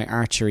cheerleader for my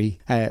archery.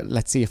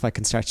 Let's see if I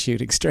can start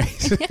shooting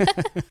straight.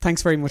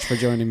 Thanks very much for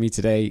joining me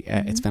today.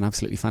 It's been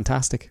absolutely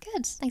fantastic.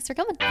 Good. Thanks for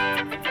coming.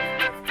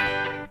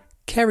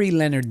 Kerry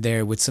Leonard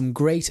there with some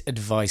great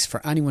advice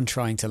for anyone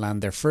trying to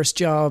land their first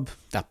job,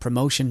 that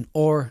promotion,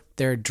 or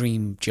their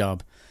dream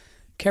job.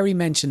 Kerry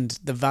mentioned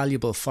the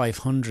valuable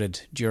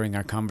 500 during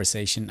our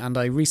conversation, and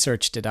I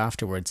researched it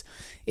afterwards.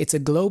 It's a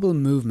global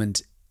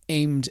movement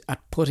aimed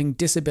at putting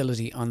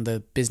disability on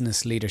the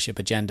business leadership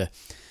agenda.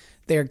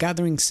 They are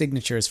gathering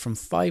signatures from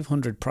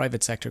 500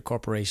 private sector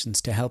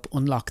corporations to help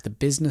unlock the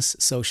business,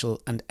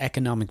 social and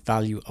economic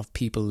value of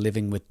people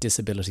living with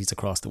disabilities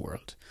across the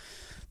world.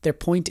 Their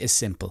point is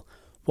simple.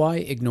 Why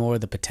ignore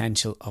the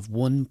potential of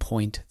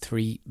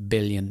 1.3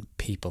 billion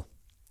people?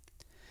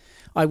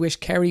 I wish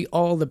Kerry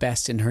all the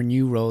best in her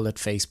new role at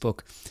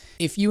Facebook.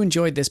 If you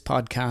enjoyed this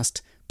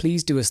podcast,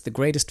 please do us the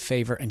greatest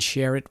favour and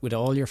share it with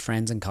all your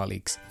friends and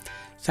colleagues.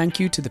 Thank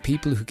you to the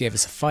people who gave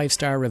us a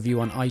 5-star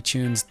review on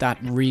iTunes. That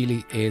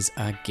really is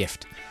a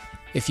gift.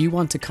 If you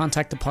want to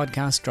contact the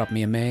podcast, drop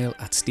me a mail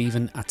at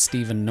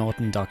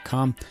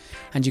stephen@stephennorton.com,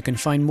 and you can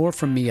find more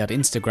from me at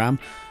Instagram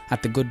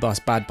at the Good Boss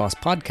Bad Boss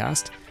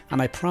podcast,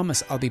 and I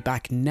promise I'll be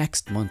back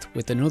next month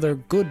with another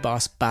Good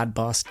Boss Bad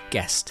Boss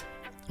guest.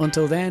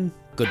 Until then,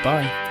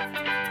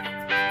 goodbye.